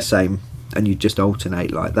opponent did the same, and you'd just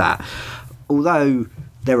alternate like that. Although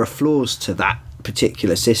there are flaws to that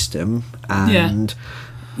particular system, and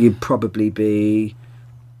you'd probably be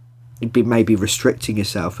maybe restricting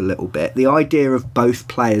yourself a little bit. The idea of both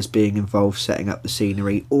players being involved setting up the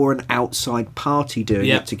scenery, or an outside party doing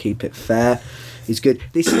it to keep it fair, is good.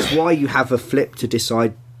 This is why you have a flip to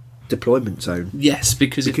decide deployment zone. Yes,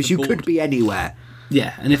 because you could be anywhere.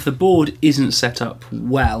 Yeah, and if the board isn't set up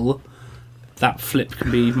well, that flip can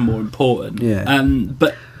be even more important.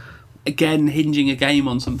 But again, hinging a game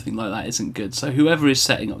on something like that isn't good. So whoever is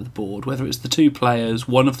setting up the board, whether it's the two players,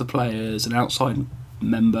 one of the players, an outside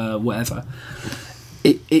member, whatever,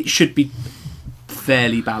 it should be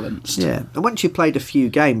fairly balanced. And once you've played a few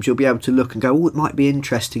games, you'll be able to look and go, it might be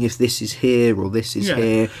interesting if this is here or this is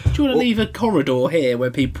here. Do you want to leave a corridor here where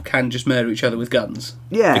people can just murder each other with guns?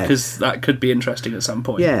 Because that could be interesting at some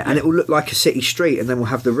point. And it will look like a city street, and then we'll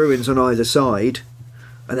have the ruins on either side,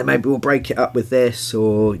 and then maybe we'll break it up with this,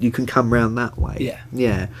 or you can come round that way.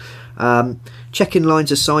 Checking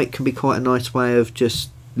lines of sight can be quite a nice way of just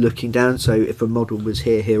looking down. So if a model was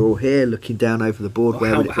here or here, looking down over the board,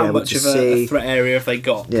 where would it be able to see? How much of a threat area have they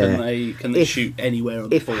got? Can they shoot anywhere on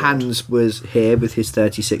the board? If Hans was here with his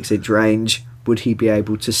 36-inch range, would he be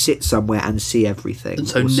able to sit somewhere and see everything? And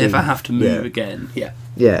so never have to move again?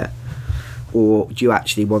 Or do you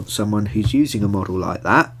actually want someone who's using a model like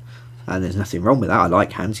that? And there's nothing wrong with that. I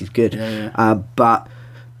like Hans, he's good. But,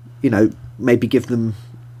 maybe give them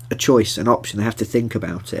a choice, an option. They have to think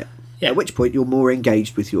about it. At which point you're more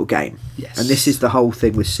engaged with your game. And this is the whole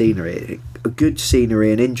thing with scenery. A good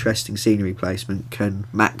scenery, an interesting scenery placement can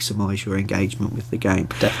maximise your engagement with the game.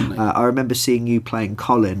 Definitely. I remember seeing you playing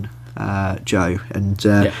Colin, Joe,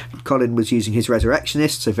 and Colin was using his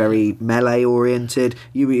Resurrectionists, so very melee oriented.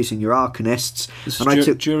 You were using your Arcanists. And I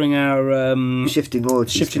took during our Shifting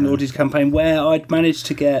Lordies campaign, where I'd managed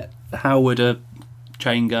to get Howard a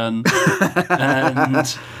chain gun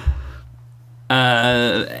and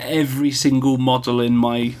every single model in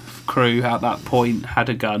my crew at that point had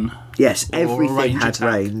a gun. Yes, everything had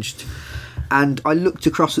ranged. And I looked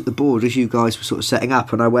across at the board as you guys were sort of setting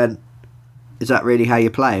up, and I went, is that really how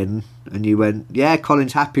you're playing? And you went, yeah,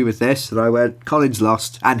 Colin's happy with this. And I went, Colin's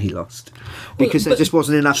lost, and he lost. Because there just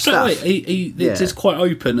wasn't enough stuff. It's quite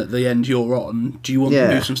open at the end you're on. Do you want to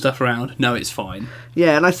move some stuff around? No, it's fine.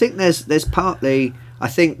 Yeah, and I think there's partly... I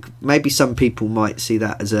think maybe some people might see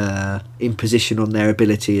that as a imposition on their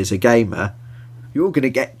ability as a gamer. You're going to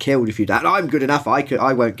get killed if you don't. I'm good enough. I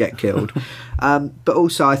won't get killed. But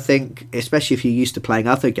also, I think, especially if you're used to playing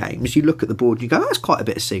other games, you look at the board and you go, "Oh, that's quite a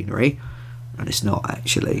bit of scenery," and it's not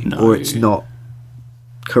actually, or it's not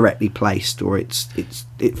correctly placed, or it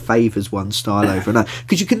favours one style over another.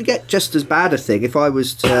 Because you can get just as bad a thing if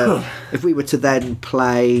we were to then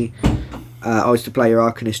play. I was to play your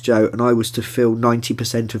Arcanist, Joe, and I was to fill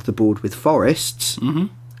 90% of the board with forests, and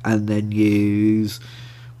then use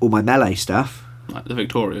all my melee stuff. Like the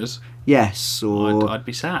Victorias? Yes, or... I'd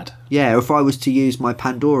be sad. Yeah, or if I was to use my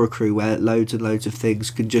Pandora crew, where loads and loads of things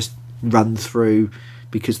can just run through,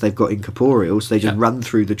 because they've got incorporeals, they just run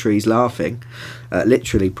through the trees laughing.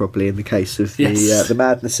 Literally, probably, in the case of the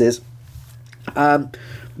Madnesses.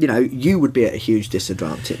 You would be at a huge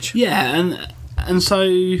disadvantage. Yeah, and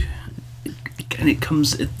so... And it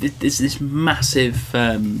comes. There's this massive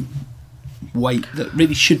weight that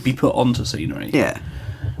really should be put onto scenery. Yeah,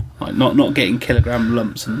 like not getting kilogram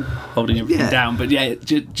lumps and holding everything down, but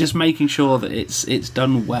just making sure that it's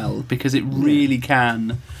done well, because it really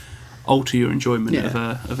can alter your enjoyment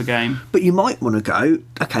of a game. But you might want to go,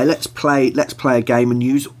 okay, let's play a game and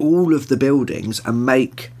use all of the buildings and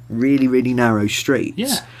make really, really narrow streets.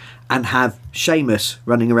 Yeah. And have Seamus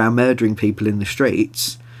running around murdering people in the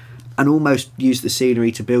streets, and almost use the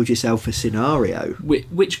scenery to build yourself a scenario.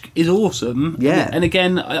 Which is awesome. Yeah. And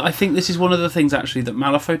again, I think this is one of the things actually that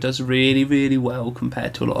Malifaux does really, really well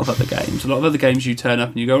compared to a lot of other games. A lot of other games you turn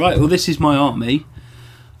up and you go, right, well, this is my army.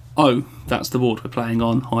 Oh, that's the board we're playing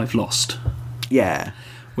on. I've lost. Yeah.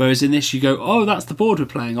 Whereas in this you go, oh, that's the board we're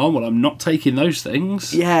playing on. Well, I'm not taking those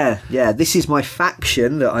things. Yeah. This is my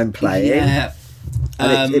faction that I'm playing. Yeah.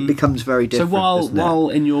 And it becomes very different. So while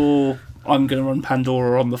in your I'm going to run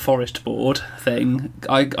Pandora on the forest board thing,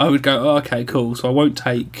 I would go, oh, okay, cool. So I won't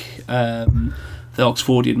take the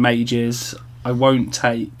Oxfordian mages. I won't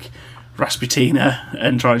take Rasputina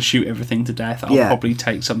and try and shoot everything to death. I'll probably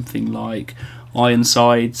take something like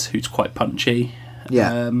Ironsides, who's quite punchy.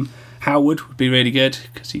 Yeah. Howard would be really good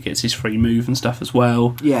because he gets his free move and stuff as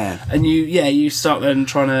well. Yeah. And you start then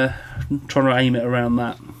trying to aim it around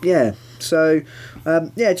that. Yeah. So,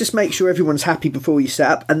 just make sure everyone's happy before you set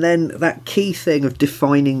up. And then that key thing of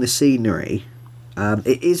defining the scenery,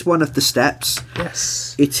 it is one of the steps.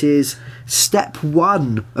 Yes. It is step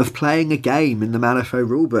 1 of playing a game in the Malifaux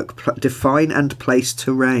rulebook. Define and place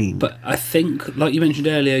terrain. But I think, like you mentioned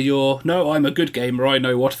earlier, I'm a good gamer, I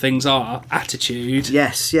know what things are, attitude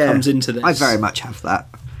comes into this. I very much have that.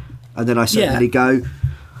 And then I suddenly go,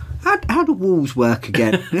 how do walls work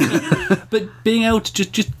again? But being able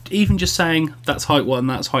to just saying that's height 1,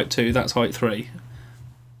 that's height 2, that's height 3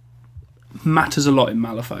 matters a lot in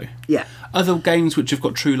Malifaux. Yeah. Other games which have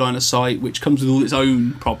got true line of sight, which comes with all its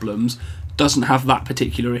own problems, doesn't have that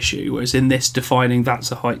particular issue. Whereas in this, defining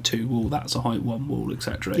that's a height 2 wall, that's a height 1 wall,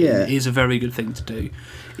 etc. is a very good thing to do.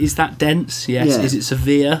 Is that dense? Yes. Yeah. Is it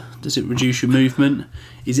severe? Does it reduce your movement?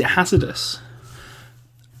 Is it hazardous?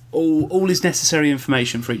 All is necessary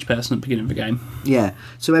information for each person at the beginning of the game. Yeah,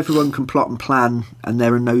 so everyone can plot and plan, and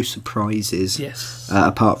there are no surprises. Yes.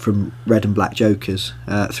 Apart from red and black jokers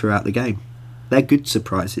throughout the game. They're good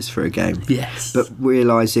surprises for a game. Yes. But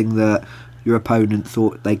realising that your opponent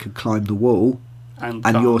thought they could climb the wall, and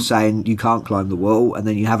you're saying you can't climb the wall, and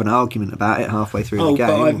then you have an argument about it halfway through the game.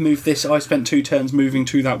 But I've moved this. I spent 2 turns moving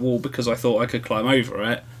to that wall because I thought I could climb over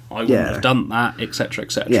it. I wouldn't have done that, etc.,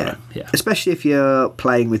 etc. Yeah. Especially if you're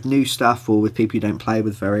playing with new stuff or with people you don't play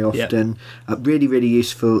with very often. Really, really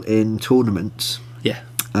useful in tournaments. Yeah.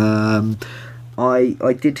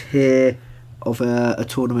 I did hear of a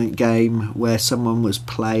tournament game where someone was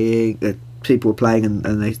playing, people were playing, and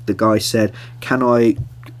the guy said, "Can I?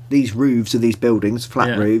 These roofs of these buildings,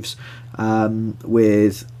 flat roofs,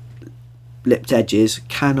 with lipped edges.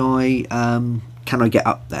 Can I get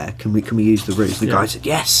up there? Can we use the roofs?" The guy said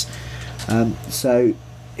yes. So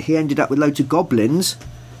he ended up with loads of goblins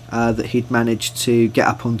that he'd managed to get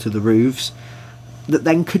up onto the roofs that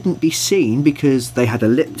then couldn't be seen because they had a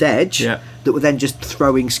lipped edge that were then just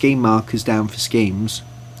throwing scheme markers down for schemes.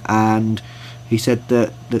 And he said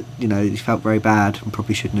that he felt very bad and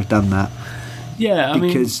probably shouldn't have done that. Yeah,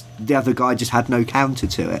 because the other guy just had no counter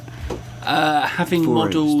to it. Having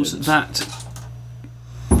models that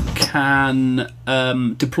can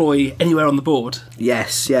deploy anywhere on the board.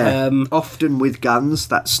 Yes, yeah. Often with guns,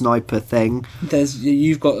 that sniper thing.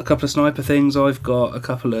 You've got a couple of sniper things. I've got a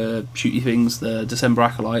couple of shooty things. The December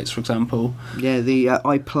Acolytes, for example. Yeah,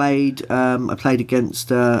 I played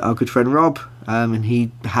against our good friend Rob, and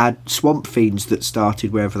he had Swamp Fiends that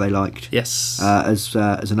started wherever they liked. Yes. As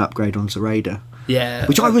an upgrade on Zoraida. Yeah.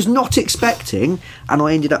 Which I was not expecting, and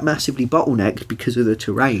I ended up massively bottlenecked because of the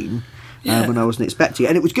terrain. When I wasn't expecting it.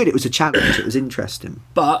 And it was good, it was a challenge, it was interesting.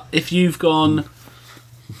 But if you've gone,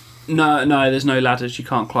 no, there's no ladders, you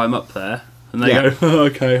can't climb up there, and they go,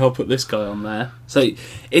 okay, I'll put this guy on there. So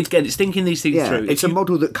it's thinking these things through. It's a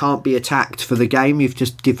model that can't be attacked for the game, you've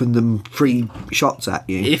just given them free shots at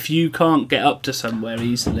you. If you can't get up to somewhere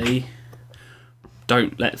easily,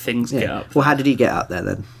 don't let things get up. Well, how did he get up there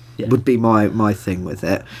then? Would be my thing with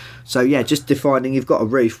it. So just defining, you've got a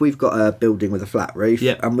roof, we've got a building with a flat roof,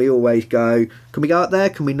 and we always go, can we go up there,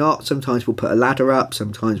 can we not? Sometimes we'll put a ladder up,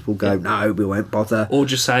 sometimes we'll go, no, we won't bother. Or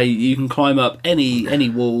just say, you can climb up any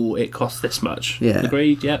wall, it costs this much.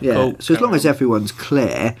 Agreed? Cool. So as long as everyone's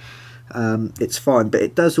clear, it's fine. But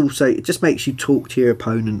it does also, it just makes you talk to your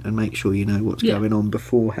opponent and make sure you know what's going on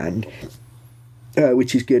beforehand,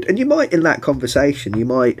 which is good. And you might, in that conversation, you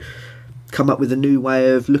might come up with a new way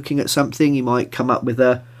of looking at something. You might come up with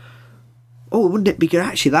wouldn't it be good?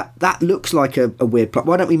 Actually, that looks like a weird plot.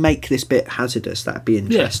 Why don't we make this bit hazardous? That'd be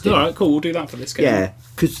interesting. Yeah, all right, cool. We'll do that for this game. Yeah,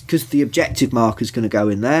 because the objective marker's going to go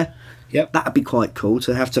in there. Yep. That'd be quite cool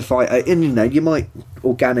to have to fight. And you might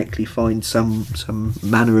organically find some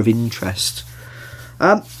manner of interest.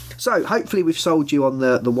 So hopefully we've sold you on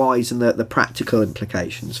the whys and the practical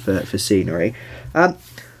implications for scenery. I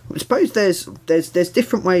suppose there's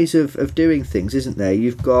different ways of doing things, isn't there?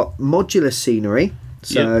 You've got modular scenery,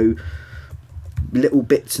 so little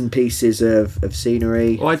bits and pieces of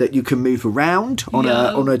scenery that you can move around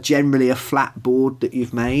on a generally a flat board that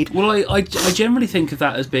you've made. Well, I generally think of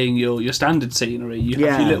that as being your standard scenery. You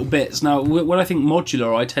have your little bits. Now, when I think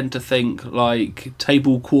modular, I tend to think like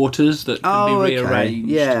table quarters that can be rearranged.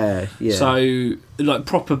 Yeah. So, like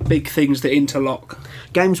proper big things that interlock.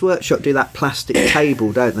 Games Workshop do that plastic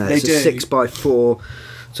table, don't they? It's a 6x4.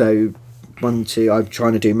 So 1, 2. I'm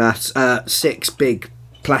trying to do maths. 6 big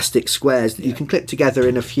plastic squares that you can clip together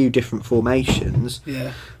in a few different formations.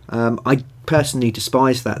 I personally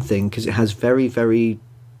despise that thing because it has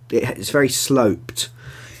it's very sloped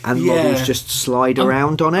and models just slide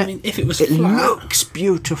around on it. I mean, if it was it flat, looks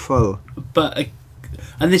beautiful, but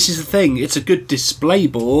and this is the thing, it's a good display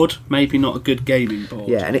board, maybe not a good gaming board.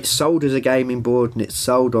 And it's sold as a gaming board and it's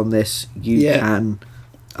sold on this. You can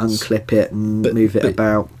unclip it and move it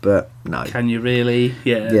about, but no. Can you really?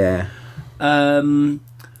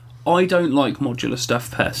 I don't like modular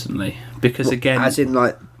stuff personally because again, as in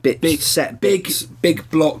like bits, big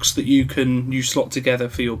blocks that you slot together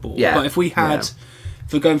for your board. Like if we had,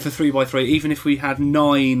 if we're going for 3x3, even if we had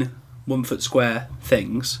 9 1-foot square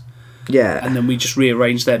things, and then we just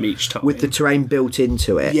rearrange them each time with the terrain built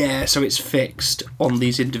into it. So it's fixed on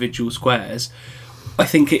these individual squares. I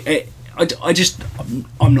think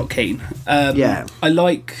I'm not keen. I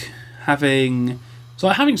like having. So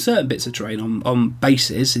having certain bits of terrain on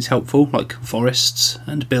bases is helpful, like forests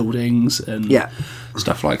and buildings and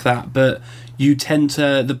stuff like that. But you tend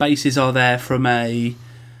to... The bases are there from a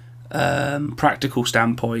practical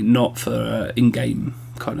standpoint, not for in-game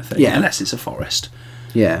kind of thing, unless it's a forest.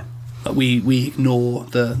 But we ignore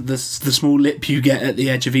the small lip you get at the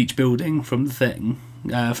edge of each building from the thing,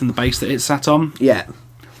 from the base that it's sat on.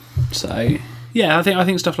 So, I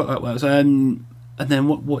think stuff like that works. And then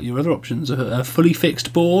what are your other options? A fully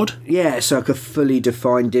fixed board? So like a fully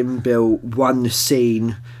defined inbuilt one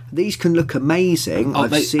scene. These can look amazing.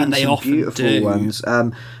 I've seen some beautiful ones.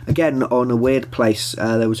 Again, on A Weird Place,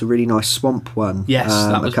 there was a really nice swamp one that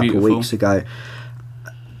was a couple of weeks ago.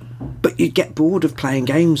 But you'd get bored of playing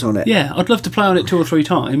games on it. I'd love to play on it 2 or 3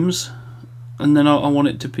 times, and then I want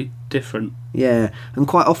it to be different. And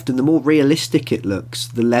quite often the more realistic it looks,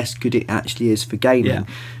 the less good it actually is for gaming.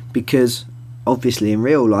 Because obviously in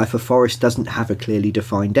real life a forest doesn't have a clearly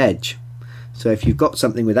defined edge, so if you've got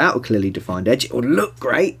something without a clearly defined edge it will look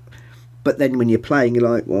great, but then when you're playing you're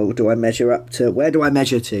like, well, do I measure up to, where do I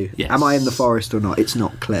measure to? Am I in the forest or not? It's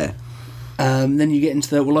not clear. Then you get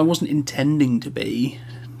into the I wasn't intending to be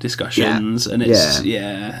discussions, and it's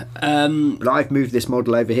but I've moved this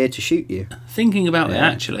model over here to shoot you. Thinking about it,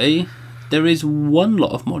 actually, there is one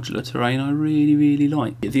lot of modular terrain I really, really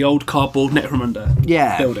like. The old cardboard Necromunda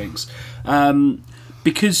buildings.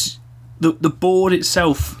 Because the board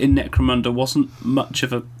itself in Necromunda wasn't much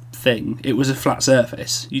of a thing. It was a flat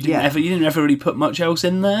surface. You didn't ever really put much else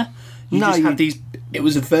in there. You just had these. It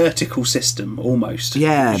was a vertical system almost.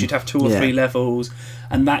 Because you'd have 2 or 3 levels,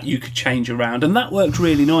 and that you could change around, and that worked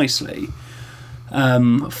really nicely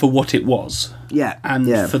for what it was.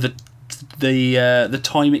 For the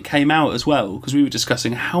time it came out as well, because we were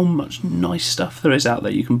discussing how much nice stuff there is out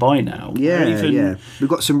there you can buy now. We've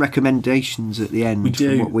got some recommendations at the end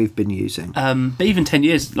from what we've been using. But even 10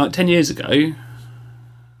 years ago,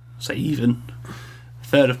 say even a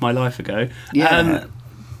third of my life ago,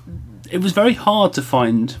 it was very hard to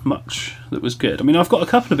find much that was good. I mean, I've got a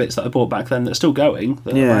couple of bits that I bought back then that are still going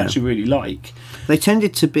that I actually really like. They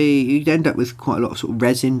tended to be, you'd end up with quite a lot of sort of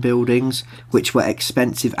resin buildings, which were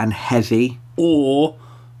expensive and heavy. Or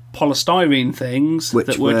polystyrene things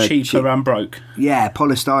that were cheaper and broke.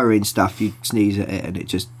 Polystyrene stuff, you sneeze at it and it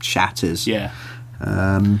just shatters. Or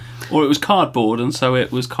it was cardboard, and so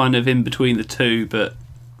it was kind of in between the two, but...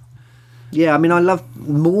 I mean, I love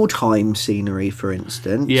Mordheim scenery, for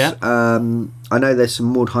instance. I know there's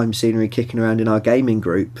some Mordheim scenery kicking around in our gaming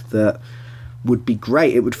group that would be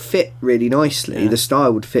great. It would fit really nicely. The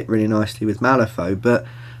style would fit really nicely with Malifaux, but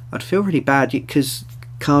I'd feel really bad because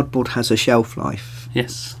cardboard has a shelf life.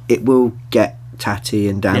 It will get tatty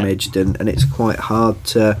and damaged, and it's quite hard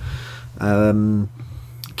to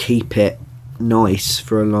keep it nice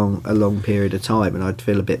for a long period of time, and I'd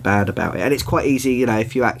feel a bit bad about it. And it's quite easy,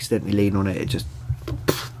 if you accidentally lean on it, it just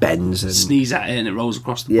bends and sneeze at it and it rolls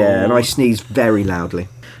across the board. And I sneeze very loudly.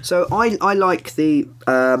 So I like the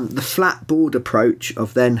flat board approach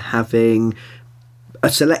of then having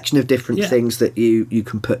a selection of different things that you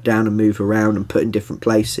can put down and move around and put in different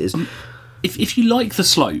places. if you like the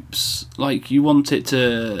slopes, like you want it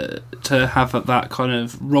to have that kind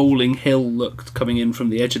of rolling hill look coming in from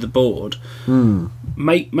the edge of the board,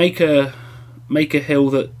 make a hill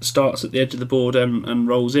that starts at the edge of the board and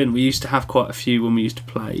rolls in. We used to have quite a few when we used to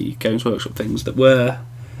play Games Workshop things that were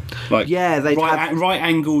like right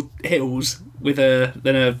angled hills with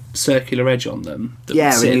a circular edge on them that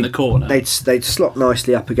would sit in the corner. They'd slot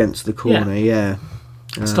nicely up against the corner. Yeah.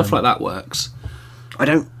 Stuff like that works.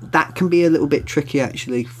 That can be a little bit tricky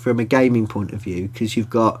actually from a gaming point of view, because you've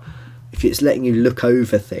got, if it's letting you look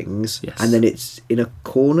over things and then it's in a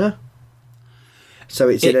corner, so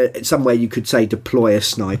it's somewhere you could say deploy a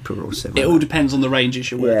sniper or something. It all depends on the ranges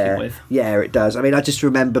you're working with. Yeah, it does. I mean, I just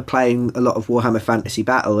remember playing a lot of Warhammer Fantasy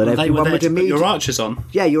Battle, and everyone would immediately put your archers on.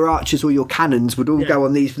 Yeah, your archers or your cannons would all go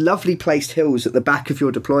on these lovely placed hills at the back of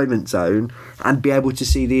your deployment zone and be able to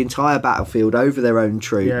see the entire battlefield over their own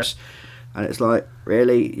troops. Yeah. And it's like,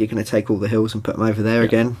 really? You're going to take all the hills and put them over there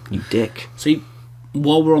again? You dick. See,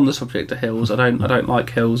 while we're on the subject of hills, I don't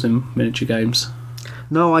like hills in miniature games.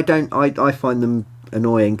 No, I don't. I find them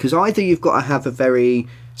annoying, because either you've got to have a very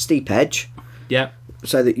steep edge,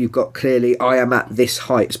 so that you've got clearly, I am at this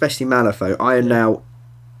height, especially Malifaux. I am now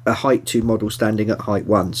a height 2 model standing at height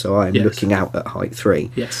 1, so I am looking out at height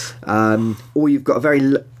 3. Yes. Or you've got a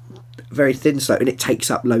very, very thin slope and it takes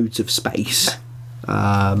up loads of space.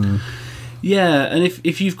 Yeah, and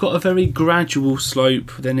if you've got a very gradual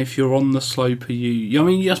slope, then if you're on the slope,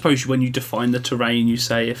 I suppose when you define the terrain, you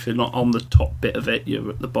say if you're not on the top bit of it, you're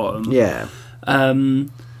at the bottom. Yeah.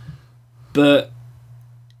 But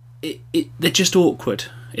they're just awkward.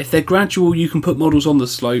 If they're gradual, you can put models on the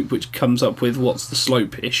slope, which comes up with what's the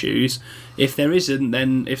slope issues. If there isn't,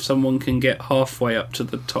 then if someone can get halfway up to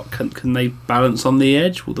the top, can they balance on the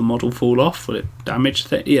edge? Will the model fall off? Will it damage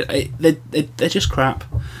things? Yeah, they're just crap.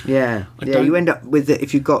 Yeah, you end up with it,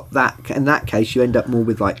 if you've got that, in that case, you end up more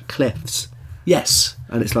with like cliffs. Yes.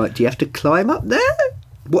 And it's like, do you have to climb up there?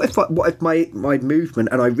 What if my movement,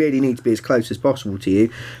 and I really need to be as close as possible to you,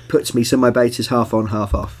 puts me so my bait is half on,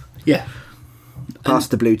 half off? Yeah.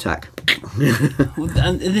 Past the blue tack.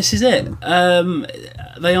 And this is it.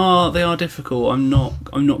 They are difficult. I'm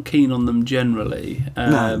not keen on them generally.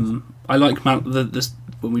 No. I like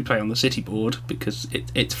when we play on the city board, because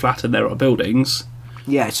it's flat and there are buildings.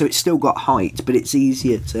 Yeah, so it's still got height, but it's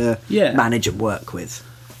easier to manage and work with.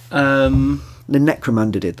 The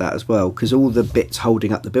Necromunda did that as well, because all the bits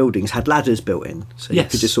holding up the buildings had ladders built in, so you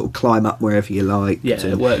could just sort of climb up wherever you liked. Yeah,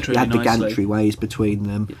 it worked really nicely. You had the gantryways between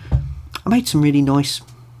them. I made some really nice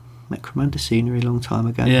Necromunda scenery a long time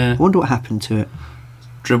ago. Yeah. I wonder what happened to it.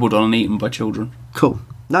 Dribbled on and eaten by children. Cool.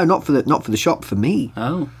 No, not for the shop, for me.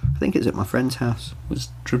 Oh. I think it's at my friend's house. Was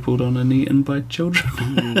dribbled on and eaten by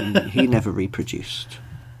children? He never reproduced.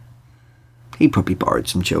 He probably borrowed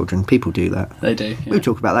some children. People do that. They do. Yeah. We were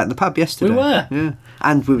talking about that in the pub yesterday. We were. Yeah.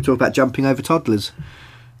 And we were talking about jumping over toddlers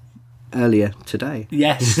earlier today.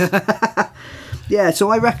 Yes. Yeah, so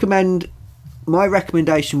my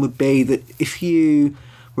recommendation would be that if you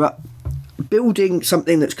were building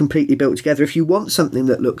something that's completely built together, if you want something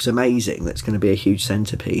that looks amazing, that's going to be a huge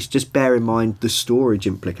centerpiece, just bear in mind the storage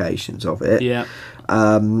implications of it. Yeah.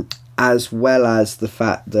 As well as the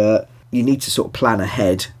fact that you need to sort of plan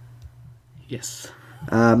ahead. Yes.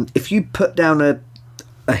 If you put down a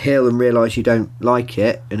hill and realise you don't like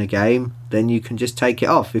it in a game, then you can just take it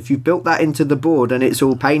off. If you've built that into the board and it's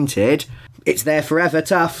all painted, it's there forever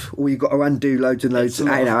tough, or you've got to undo loads and loads of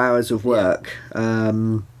hours of work.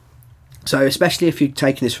 Yeah. So especially if you're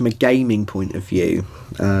taking this from a gaming point of view,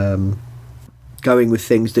 going with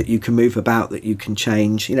things that you can move about, that you can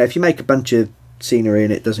change. If you make a bunch of scenery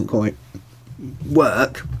and it doesn't quite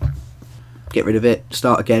work, get rid of it,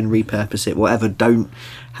 start again, repurpose it, whatever. Don't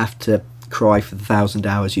have to cry for the 1,000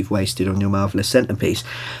 hours you've wasted on your marvellous centrepiece.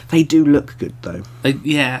 They do look good though.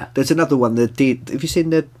 Yeah. There's another one. Have you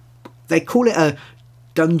seen they call it a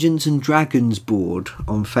Dungeons and Dragons board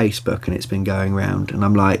on Facebook, and it's been going round, and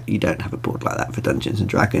I'm like, you don't have a board like that for Dungeons and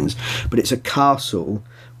Dragons, but it's a castle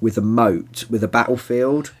with a moat with a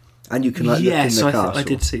battlefield, and you can look in the castle. I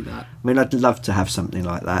did see that. I mean, I'd love to have something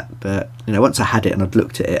like that, but once I had it and I'd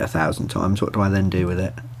looked at it 1,000 times, what do I then do with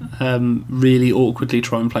it? Really awkwardly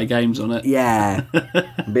try and play games on it. Yeah.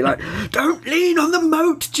 And be like, don't lean on the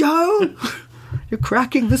moat, Joe! You're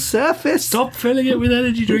cracking the surface. Stop filling it with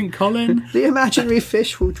energy drink, Colin. The imaginary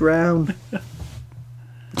fish will drown.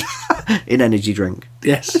 In energy drink.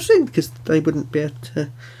 Yes. Because they wouldn't be able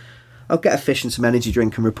to... I'll get a fish and some energy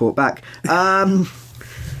drink and report back.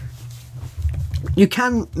 You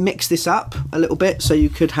can mix this up a little bit, so you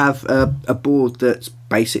could have a board that's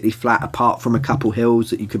basically flat apart from a couple hills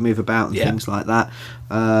that you could move about and things like that.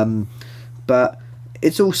 but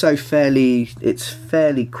it's also fairly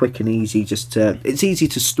quick and easy. It's easy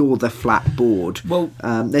to store the flat board. Well,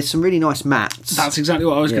 there's some really nice mats. That's exactly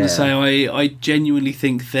what I was going to say. I genuinely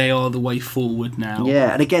think they are the way forward now.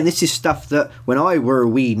 Yeah, and again, this is stuff that when I were a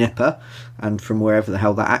wee nipper, and from wherever the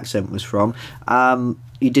hell that accent was from,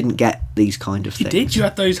 you didn't get these kind of things. You did? You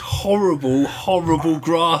had those horrible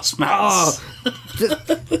grass mats.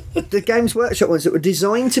 The Games Workshop ones that were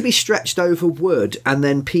designed to be stretched over wood and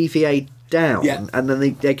then PVA down, and then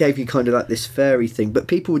they gave you kind of like this furry thing, but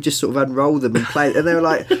people would just sort of unroll them and play, and they were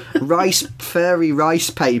like furry rice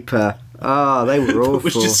paper. Oh, they were awful. It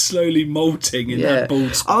was just slowly molting in that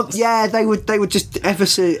bald spot. Oh, yeah, they would just ever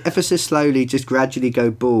so slowly, just gradually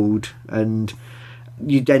go bald, and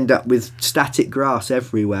you'd end up with static grass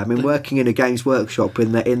everywhere. I mean, working in a Games Workshop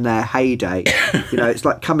in their heyday, it's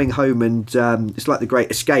like coming home and it's like the Great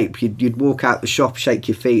Escape. You'd walk out the shop, shake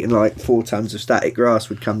your feet, and like 4 tons of static grass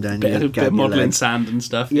would come down. A bit of modelling sand and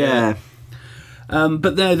stuff. Yeah.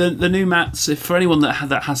 But the new mats, if for anyone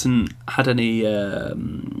that hasn't had any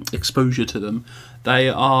exposure to them, they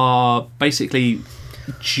are basically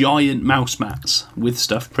giant mouse mats with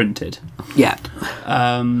stuff printed. Yeah.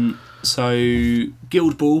 So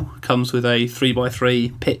Guild Ball comes with a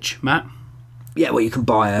 3x3 pitch mat. Yeah, well, you can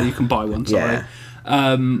buy one. Sorry.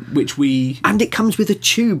 And it comes with a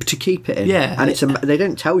tube to keep it in. Yeah, and they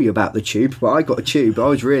don't tell you about the tube, but I got a tube. I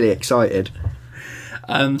was really excited.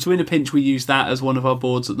 So in a pinch, we use that as one of our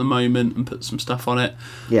boards at the moment and put some stuff on it.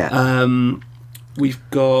 Yeah. We've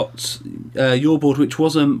got your board, which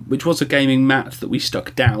was a gaming mat that we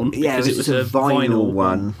stuck down because it was a vinyl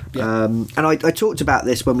one. Yeah. And I talked about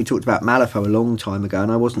this when we talked about Malifaux a long time ago,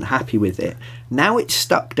 and I wasn't happy with it. Now it's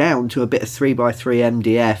stuck down to a bit of 3x3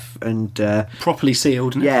 MDF and properly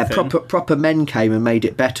sealed. And everything. proper men came and made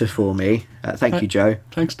it better for me. Thank you, Joe.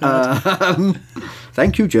 Thanks, Dad.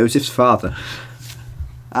 Thank you, Joseph's father.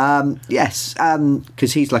 Yes,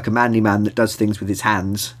 because he's like a manly man that does things with his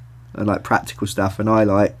hands and like practical stuff, and I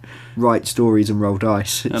like write stories and roll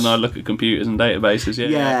dice. And I look at computers and databases.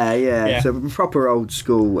 Yeah. So proper old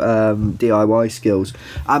school DIY skills.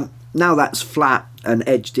 Now that's flat and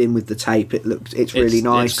edged in with the tape. It's really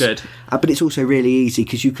nice. It's good, but it's also really easy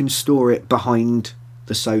because you can store it behind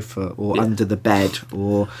the sofa or under the bed,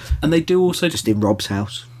 and they do also just in Rob's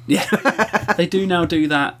house. Yeah, they do now do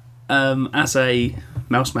that as a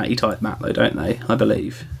mouse matty type mat, though, don't they? I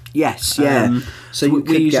believe. Yes, yeah. So you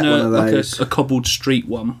could get one of those. Like a cobbled street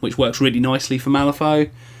one, which works really nicely for Malifaux.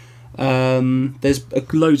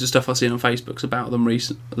 There's loads of stuff I've seen on Facebook's about them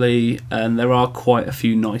recently, and there are quite a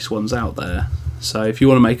few nice ones out there. So if you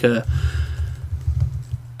want to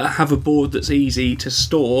have a board that's easy to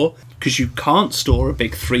store, because you can't store a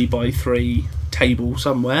big 3x3 table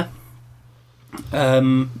somewhere.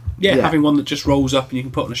 Having one that just rolls up and you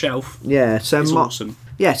can put on a shelf. Yeah, so it's awesome.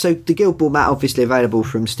 Yeah, so the Guild Ball mat obviously available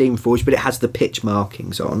from Steamforged, but it has the pitch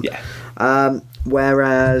markings on. Yeah.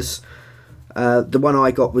 Whereas the one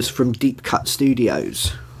I got was from Deep Cut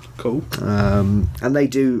Studios. Cool. And they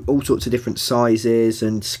do all sorts of different sizes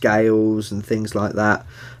and scales and things like that,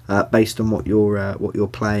 based on what you're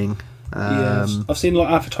playing. Yes. I've seen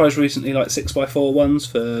advertised recently, like 6x4 ones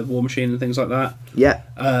for War Machine and things like that. Yeah.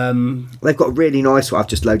 They've got a really nice one. I've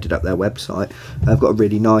just loaded up their website. They've got a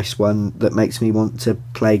really nice one that makes me want to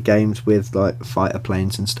play games with like fighter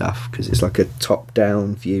planes and stuff, because it's like a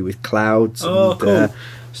top-down view with clouds and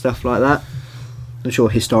stuff like that. I'm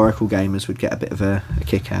sure historical gamers would get a bit of a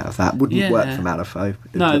kick out of that. Wouldn't work for Malifaux.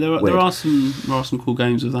 No, there are some cool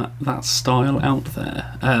games of that style out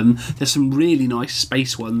there. There's some really nice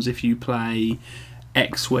space ones if you play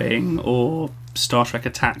X-Wing or Star Trek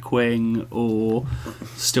Attack Wing or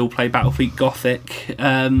still play Battlefleet Gothic.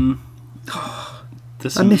 I miss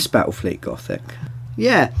Battlefleet Gothic.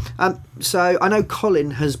 Yeah. So I know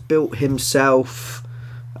Colin has built himself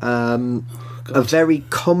a very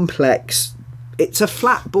complex. It's a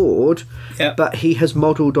flat board, but he has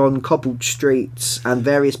modelled on cobbled streets and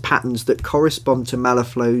various patterns that correspond to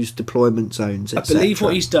Malifaux's deployment zones, etc. I believe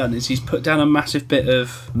what he's done is he's put down a massive bit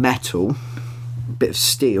of metal, a bit of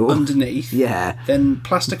steel underneath, then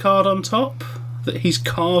plasticard on top that he's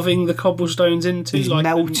carving the cobblestones into. He's like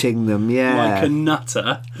melting them, like a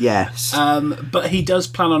nutter. Yes, but he does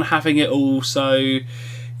plan on having it all so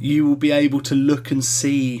you will be able to look and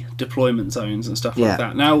see deployment zones and stuff like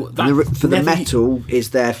that. Now, the metal is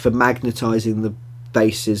there for magnetising the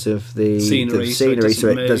bases of the scenery so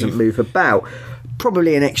it doesn't move about.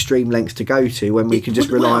 Probably an extreme length to go to when we can just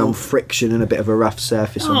rely on friction and a bit of a rough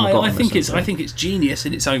surface on the bottom. I think it's genius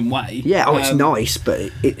in its own way. Yeah, it's nice, but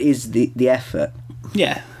it is the effort.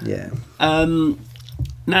 Yeah. Yeah.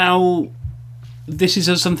 Now, this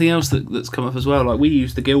is something else that's come up as well. Like we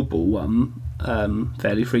use the Guild Ball one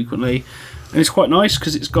fairly frequently, and it's quite nice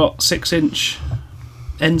because it's got 6-inch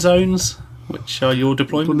end zones, which are your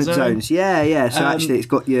deployment zones. Yeah. So actually, it's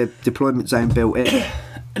got your deployment zone built in.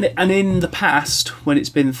 And in the past, when it's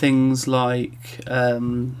been things like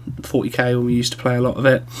 40k, when we used to play a lot of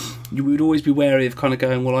it, you would always be wary of kind of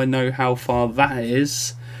going, well, I know how far that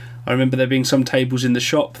is. I remember there being some tables in the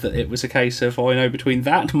shop that it was a case of, I know between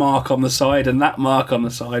that mark on the side and that mark on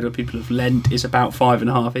the side where people have lent is about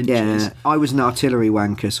 5.5 inches. Yeah, I was an artillery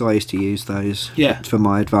wanker, so I used to use those for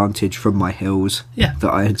my advantage from my hills that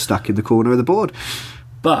I had stuck in the corner of the board.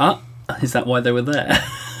 But is that why they were there?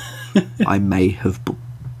 I may have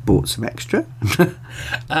bought some extra.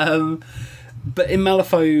 But in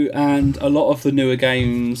Malifaux and a lot of the newer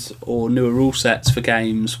games or newer rule sets for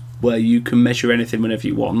games where you can measure anything whenever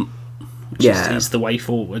you want, which is the way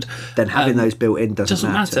forward. Then having those built in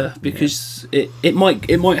doesn't matter because it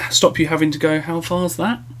might stop you having to go, how far's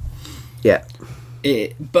that? Yeah.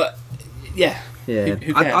 But yeah.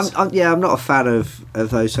 Who cares? I'm not a fan of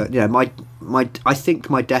those. I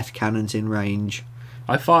think my death cannon's in range.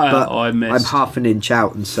 I fire, but I miss. I'm half an inch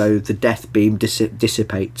out, and so the death beam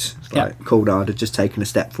dissipates. Like Coldard had just taken a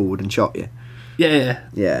step forward and shot you. Yeah.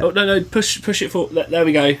 Oh no! Push it forward. There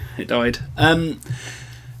we go. It died.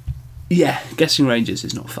 Guessing ranges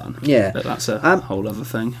is not fun. Yeah, but that's a whole other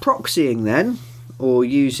thing. Proxying then, or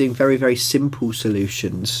using very, very simple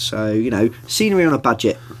solutions. So scenery on a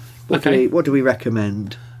budget. What do we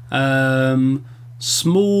recommend?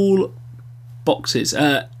 Small boxes.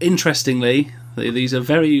 Interestingly, these are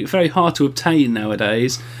very, very hard to obtain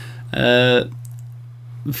nowadays.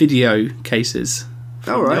 Video cases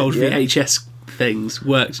from the old VHS things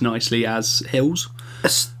worked nicely as hills. A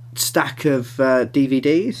stack of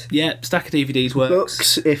DVDs. Yeah, stack of DVDs works.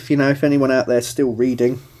 Books, if anyone out there's still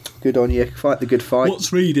reading, good on you. Fight the good fight.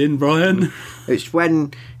 What's reading, Brian? It's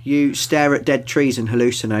when you stare at dead trees and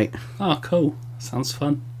hallucinate. Oh, cool. Sounds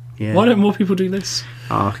fun. Yeah. Why don't more people do this?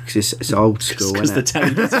 Because it's old school, because the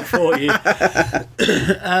telly does it for you.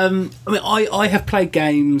 I have played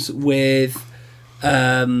games with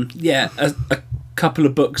a couple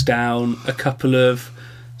of books down, a couple of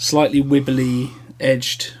slightly wibbly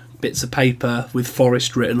edged bits of paper with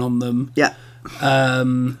forest written on them. Yeah.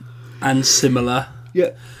 And similar.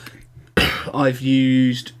 Yeah. I've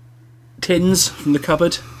used tins from the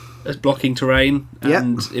cupboard as blocking terrain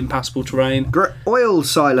and impassable terrain. Oil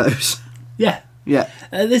silos. Yeah.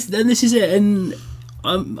 This is it, and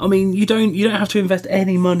you don't have to invest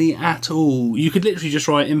any money at all. You could literally just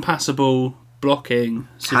write impassable, blocking,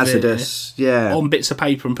 severe, hazardous, on bits of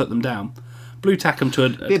paper and put them down. Blue tack them to a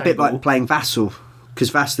be a bit like playing Vassal, because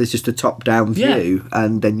Vassal is just a top-down view,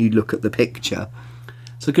 and then you look at the picture.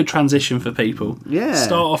 It's a good transition for people. Yeah.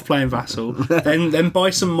 Start off playing Vassal, then buy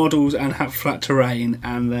some models and have flat terrain,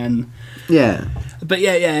 and then But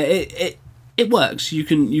it works. You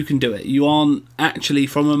can do it. You aren't actually,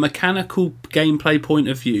 from a mechanical gameplay point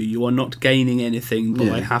of view, you are not gaining anything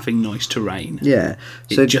by having nice terrain. Yeah,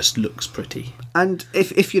 it just looks pretty. And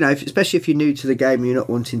if especially if you're new to the game and you're not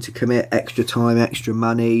wanting to commit extra time, extra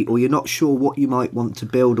money, or you're not sure what you might want to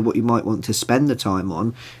build or what you might want to spend the time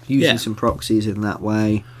on, using some proxies in that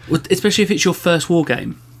way. Well, especially if it's your first war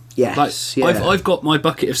game. Yes, I've got my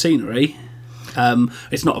bucket of scenery.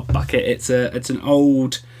 It's not a bucket. It's an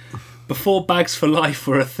old. Before Bags for Life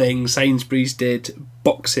were a thing, Sainsbury's did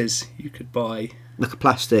boxes you could buy. Like a big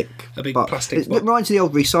plastic box. It reminds me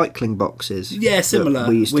of the old recycling boxes. Yeah, similar.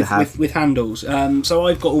 We used to have with handles. So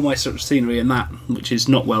I've got all my sort of scenery in that, which is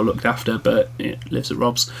not well looked after, but it lives at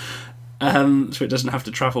Rob's, so it doesn't have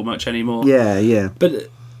to travel much anymore. Yeah. But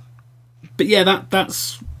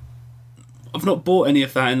that's. I've not bought any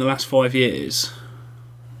of that in the last 5 years.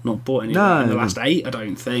 Not bought any of that in the last 8, I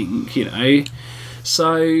don't think.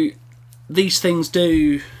 So these things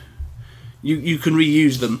do. You can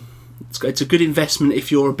reuse them. It's a good investment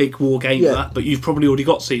if you're a big war gamer, but you've probably already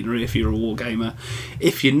got scenery if you're a war gamer.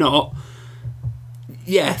 If you're not,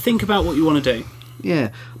 think about what you want to do. Yeah,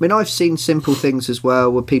 I mean, I've seen simple things as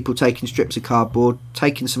well, where people taking strips of cardboard,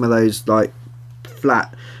 taking some of those like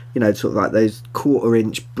flat, sort of like those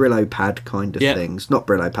 1/4-inch Brillo pad kind of things, not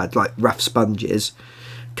Brillo pads, like rough sponges,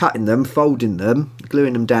 cutting them, folding them,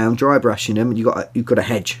 gluing them down, dry brushing them, and you've got a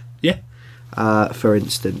hedge. Yeah. For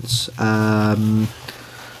instance.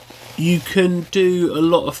 You can do a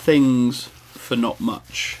lot of things for not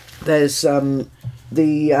much. There's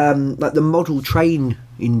the model train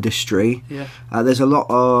industry. Yeah. There's a lot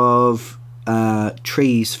of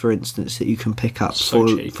trees, for instance, that you can pick up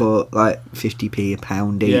for like 50p a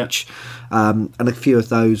pound each, and a few of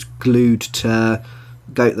those glued to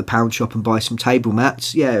go to the pound shop and buy some table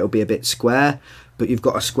mats. Yeah, it'll be a bit square, but you've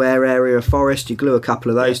got a square area of forest. You glue a couple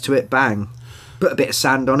of those to it, bang, put a bit of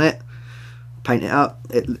sand on it, paint it up.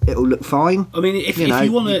 It'll look fine. I mean, if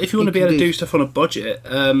you want to be able to do stuff on a budget,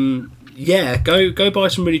 go buy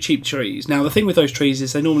some really cheap trees. Now, the thing with those trees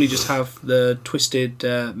is they normally just have the twisted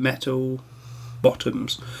metal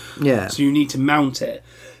bottoms. Yeah. So you need to mount it.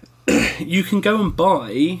 You can go and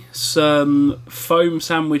buy some foam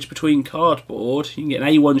sandwich between cardboard. You can get an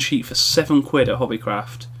A1 sheet for £7 at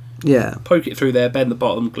Hobbycraft. Yeah. Poke it through there, bend the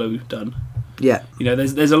bottom, glue, done. Yeah. You know,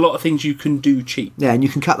 there's a lot of things you can do cheap. Yeah, and you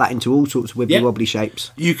can cut that into all sorts of wibbly wobbly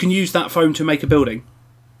shapes. You can use that foam to make a building.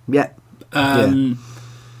 Yeah.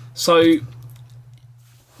 So,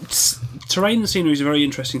 terrain and scenery is a very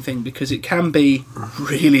interesting thing because it can be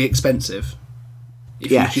really expensive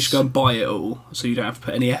if you just go and buy it all, so you don't have to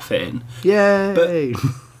put any effort in. Yay! But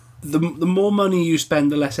the more money you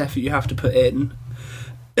spend, the less effort you have to put in.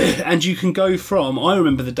 And you can go from... I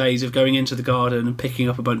remember the days of going into the garden and picking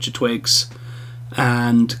up a bunch of twigs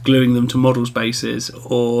and gluing them to models' bases,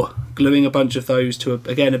 or gluing a bunch of those to, a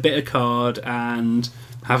bit of card and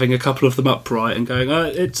having a couple of them upright and going, oh,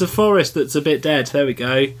 it's a forest that's a bit dead, there we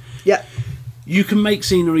go. Yeah. You can make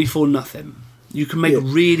scenery for nothing. You can make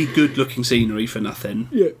really good looking scenery for nothing.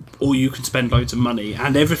 Yeah. Or you can spend loads of money,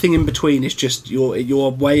 and everything in between is just you're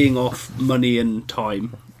weighing off money and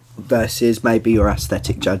time. Versus maybe your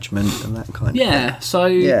aesthetic judgment and that kind of thing. Yeah, so...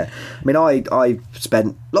 Yeah. I mean, I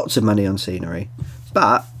spent lots of money on scenery,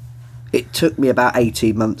 but it took me about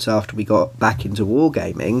 18 months after we got back into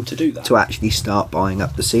wargaming to do that, to actually start buying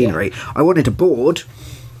up the scenery. Yeah. I wanted a board,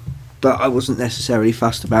 but I wasn't necessarily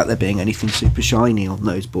fussed about there being anything super shiny on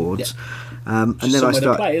those boards. Yeah. And then I started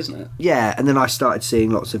to play, isn't it? Yeah, and then I started seeing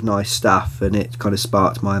lots of nice stuff, and it kind of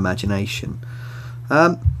sparked my imagination.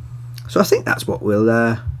 So I think that's what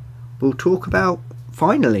we'll talk about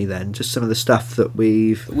finally then, just some of the stuff that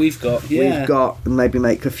we've got, and maybe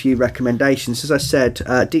make a few recommendations. As I said,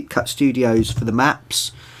 Deep Cut Studios for the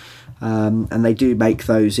maps, and they do make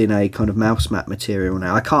those in a kind of mouse mat material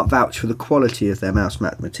now. I can't vouch for the quality of their mouse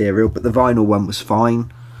mat material, but the vinyl one was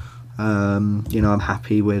fine. I'm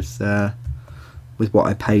happy with what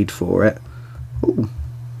I paid for it. Ooh,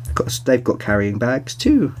 they've got carrying bags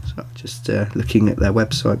too, so just looking at their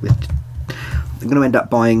website I'm going to end up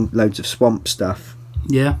buying loads of swamp stuff.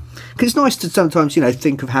 Yeah. Because it's nice to sometimes,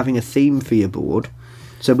 think of having a theme for your board.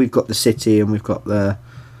 So we've got the city and we've got the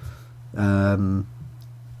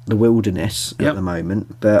wilderness at the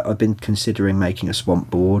moment, but I've been considering making a swamp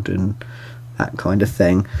board and that kind of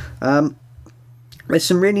thing. There's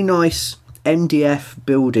some really nice MDF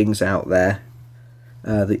buildings out there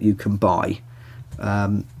that you can buy.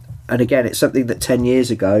 And again, it's something that 10 years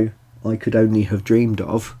ago I could only have dreamed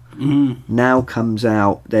of. Now comes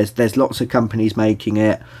out. There's lots of companies making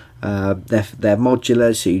it. They're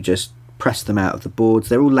modular, so you just press them out of the boards.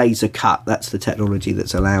 They're all laser cut. That's the technology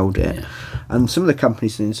that's allowed it. Yeah. And some of the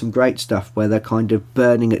companies are doing some great stuff where they're kind of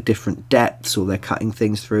burning at different depths, or they're cutting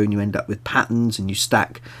things through, and you end up with patterns, and you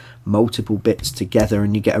stack multiple bits together,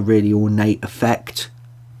 and you get a really ornate effect.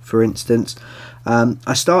 For instance,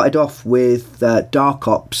 I started off with Dark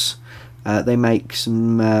Ops. They make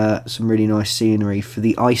some really nice scenery for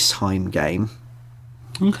the Iceheim game.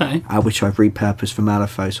 Okay. Which I've repurposed for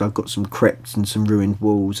Malifaux. So I've got some crypts and some ruined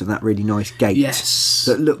walls and that really nice gate. Yes.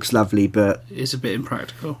 That looks lovely, but it's a bit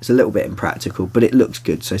impractical. It's a little bit impractical, but it looks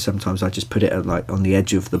good. So sometimes I just put it on the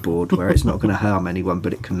edge of the board where it's not going to harm anyone,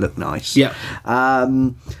 but it can look nice. Yeah.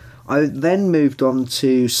 I then moved on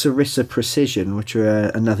to Sarissa Precision, which are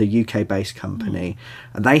another UK-based company,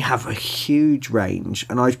 and they have a huge range.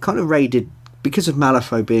 And I've kind of raided, because of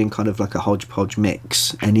Malifaux being kind of like a hodgepodge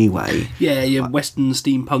mix anyway. Yeah, your Western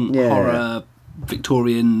steampunk horror,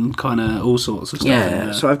 Victorian kind of all sorts of stuff.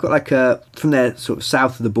 Yeah, so I've got from their sort of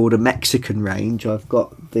south of the border Mexican range, I've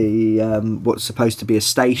got the what's supposed to be a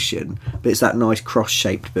station, but it's that nice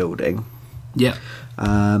cross-shaped building. Yeah.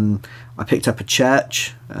 I picked up a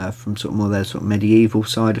church from sort of more their sort of medieval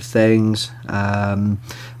side of things.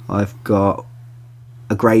 I've got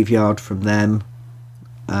a graveyard from them,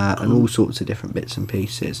 and all sorts of different bits and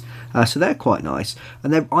pieces. So they're quite nice.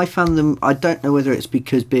 And I found them. I don't know whether it's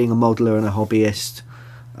because being a modeler and a hobbyist,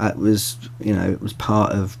 it was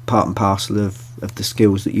part and parcel of the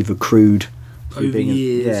skills that you've accrued over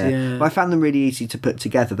years. Yeah. But I found them really easy to put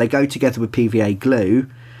together. They go together with PVA glue.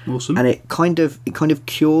 Awesome. And it kind of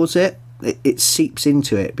cures it. It seeps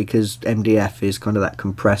into it because MDF is kind of that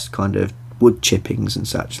compressed kind of wood chippings and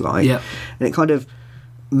such like. Yeah. And it kind of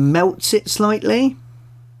melts it slightly.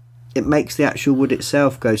 it makes the actual wood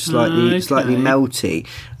itself go slightly melty,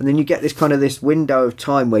 and then you get this window of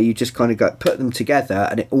time where you just kind of put them together,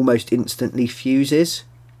 and it almost instantly fuses.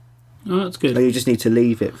 Oh, that's good. So you just need to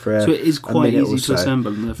leave it for so it is quite easy to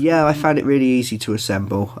assemble. Yeah, I found it really easy to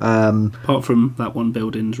assemble. Apart from that one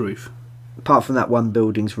building's roof.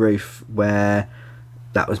 Where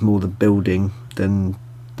that was more the building than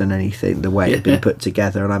anything, the way it had been put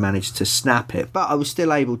together, and I managed to snap it, but I was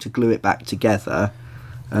still able to glue it back together.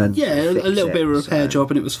 And a little bit of a repair job,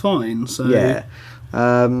 and it was fine. So yeah,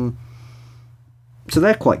 so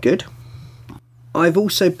they're quite good.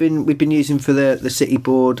 We've been using for the city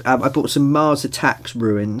board. I bought some Mars Attacks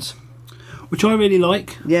ruins, which I really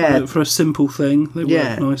like. Yeah, for a simple thing, they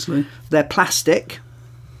work nicely. They're plastic,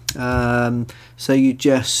 so you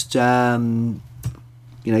just clean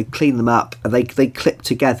them up. They clip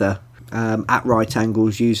together at right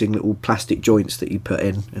angles using little plastic joints that you put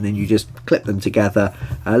in, and then you just clip them together.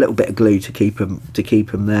 A little bit of glue to keep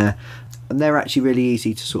them there. And they're actually really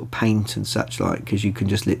easy to sort of paint and such like, because you can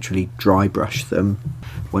just literally dry brush them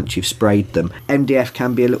once you've sprayed them. MDF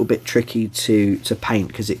can be a little bit tricky to paint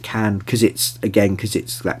because it's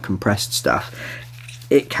that compressed stuff.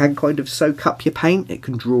 It can kind of soak up your paint. It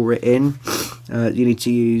can draw it in. You need to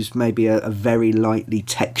use maybe a very lightly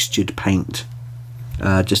textured paint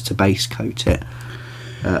just to base coat it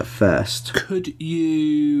first. Could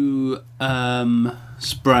you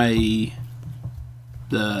spray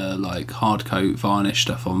the hard coat varnish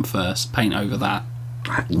stuff on first, paint over that?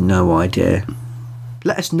 I have no idea.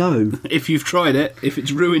 Let us know if you've tried it, if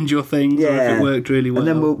it's ruined your things, or if it worked really well. And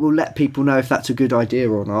then we'll let people know if that's a good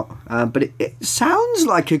idea or not. But it sounds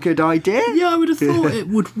like a good idea. Yeah, I would have thought it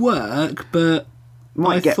would work, but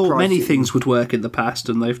I thought many things would work in the past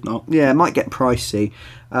and they've not. Yeah, it might get pricey.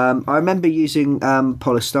 I remember using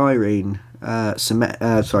polystyrene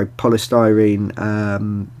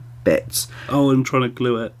bits. Oh, and trying to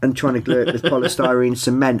glue it. With polystyrene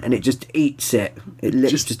cement, and it just eats it. It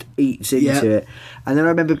just eats into it. And then I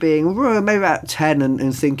remember being maybe about 10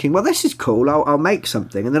 and thinking, well, this is cool, I'll make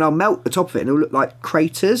something. And then I'll melt the top of it and it'll look like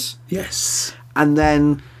craters. Yes. And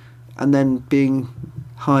then being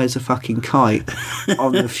high as a fucking kite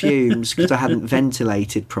on the fumes because I hadn't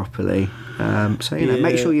ventilated properly.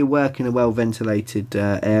 Make sure you work in a well ventilated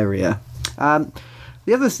area.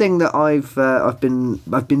 The other thing that I've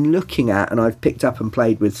been looking at and I've picked up and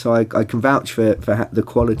played with, so I can vouch for the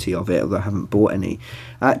quality of it, although I haven't bought any.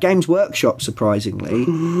 Games Workshop, surprisingly,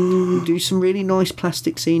 do some really nice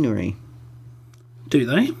plastic scenery. Do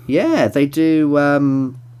they? Yeah, they do.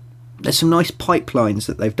 There's some nice pipelines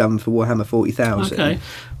that they've done for Warhammer 40,000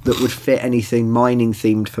 that would fit anything mining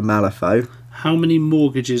themed for Malifaux. How many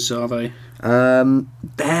mortgages are they?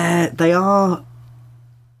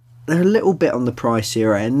 They're a little bit on the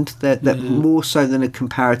pricier end. They're more so than a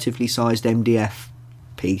comparatively sized MDF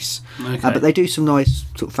piece. Okay. But they do some nice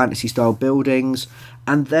sort of fantasy style buildings,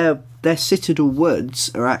 and their Citadel woods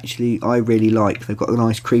are actually, I really like. They've got a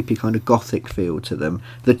nice creepy kind of gothic feel to them.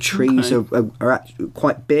 The trees are actually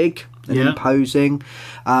quite big and imposing.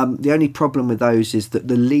 The only problem with those is that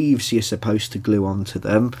the leaves you're supposed to glue onto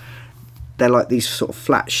them, they're like these sort of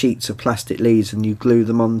flat sheets of plastic leaves, and you glue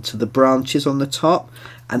them onto the branches on the top,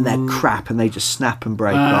 and they're crap, and they just snap and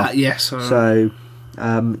break off. Yes. So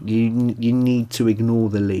you need to ignore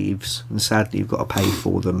the leaves, and sadly you've got to pay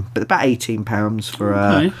for them. But about £18 for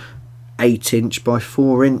a 8-inch by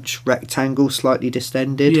 4-inch rectangle, slightly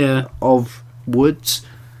distended of woods.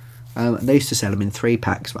 They used to sell them in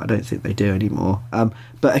 3-packs, but I don't think they do anymore.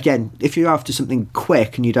 But again, if you're after something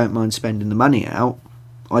quick and you don't mind spending the money out,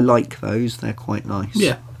 I like those. They're quite nice.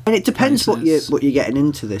 Yeah. And it depends what you're getting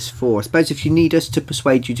into this for. I suppose if you need us to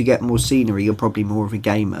persuade you to get more scenery, you're probably more of a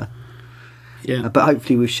gamer. Yeah. But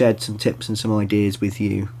hopefully we've shared some tips and some ideas with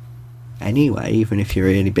you anyway, even if you're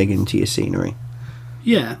really big into your scenery.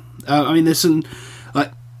 Yeah. I mean, there's some...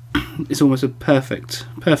 it's almost a perfect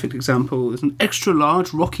example. There's an extra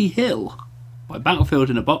large rocky hill by Battlefield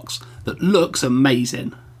in a Box that looks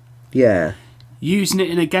amazing. Yeah. Using it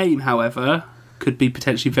in a game, however, could be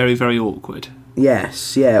potentially very, very awkward.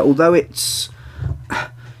 Yes, yeah. Although it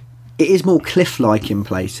is more cliff-like in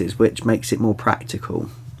places, which makes it more practical,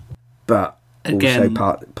 but again,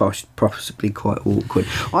 also possibly quite awkward.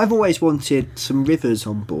 I've always wanted some rivers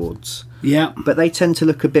on boards. Yeah, but they tend to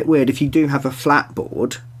look a bit weird if you do have a flat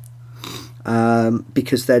board,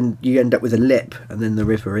 because then you end up with a lip and then the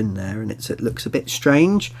river in there, and it looks a bit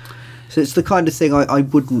strange. So it's the kind of thing I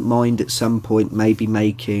wouldn't mind at some point maybe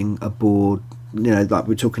making a board. Like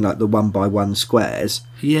we're talking like the 1x1 squares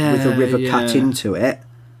with a river cut into it,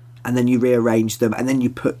 and then you rearrange them, and then you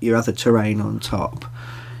put your other terrain on top.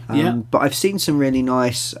 But I've seen some really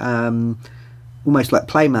nice, almost like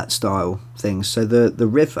playmat style things. So the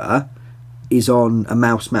river is on a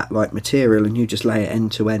mouse mat like material, and you just lay it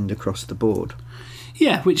end to end across the board.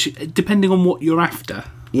 Yeah, which, depending on what you're after.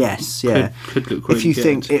 Yes, yeah. Could look quite if you good.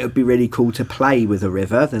 think it would be really cool to play with a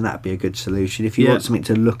river, then that'd be a good solution. If you want something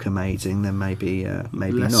to look amazing, then maybe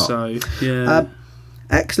Less not. so, yeah.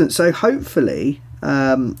 Excellent. So hopefully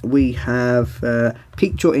we have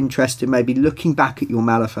piqued your interest in maybe looking back at your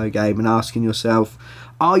Malifaux game and asking yourself,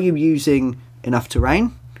 are you using enough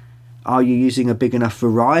terrain? Are you using a big enough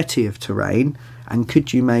variety of terrain? And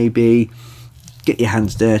could you maybe get your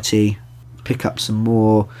hands dirty, pick up some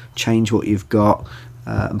more, change what you've got,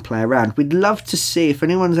 and play around? We'd love to see if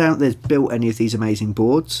anyone's out there's built any of these amazing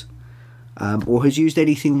boards, or has used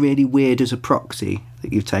anything really weird as a proxy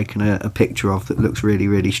that you've taken a picture of that looks really,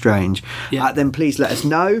 really strange. Then please let us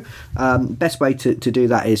know. Best way to do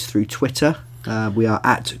that is through Twitter. We are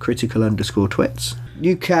at critical_twits.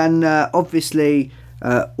 You can obviously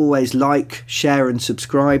always like, share and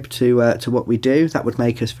subscribe to what we do. That would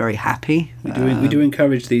make us very happy. We do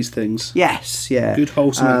encourage these things. Yes, yeah. Good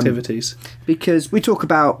wholesome activities. Because we talk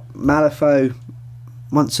about Malifaux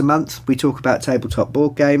once a month. We talk about tabletop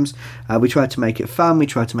board games. We try to make it fun. We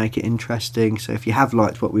try to make it interesting. So if you have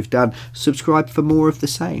liked what we've done, subscribe for more of the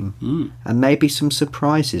same. And maybe some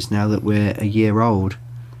surprises now that we're a year old.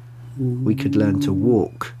 We could learn to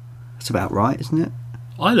walk. That's about right, isn't it?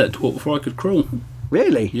 I learned to walk before I could crawl.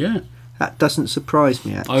 Really? Yeah. That doesn't surprise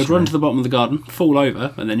me, actually. I would run to the bottom of the garden, fall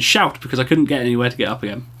over, and then shout because I couldn't get anywhere to get up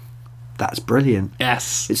again. That's brilliant.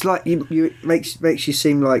 Yes. It's like you makes you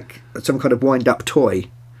seem like some kind of wind-up toy.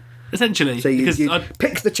 Essentially. So you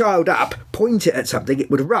pick the child up, point it at something, it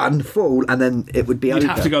would run, fall, and then it would be over.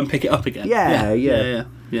 You'd have to go and pick it up again.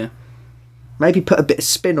 Yeah. Maybe put a bit of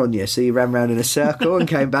spin on you so you ran round in a circle and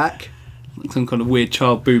came back. Like some kind of weird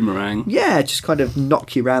child boomerang. Yeah, just kind of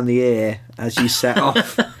knock you round the ear as you set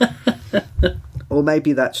off. Or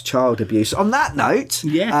maybe that's child abuse. On that note,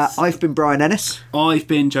 yes. I've been Brian Ennis. I've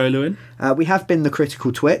been Joe Lewin. We have been the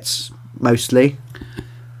Critical Twits, mostly.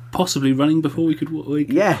 Possibly running before we could crawl.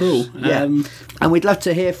 Yeah. And we'd love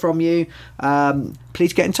to hear from you.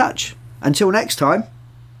 Please get in touch. Until next time,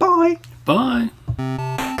 bye. Bye.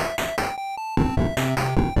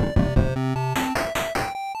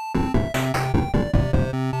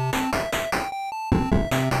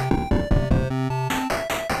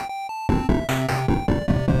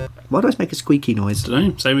 Why do I always make a squeaky noise? I don't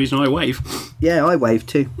know. Same reason I wave. Yeah, I wave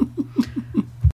too.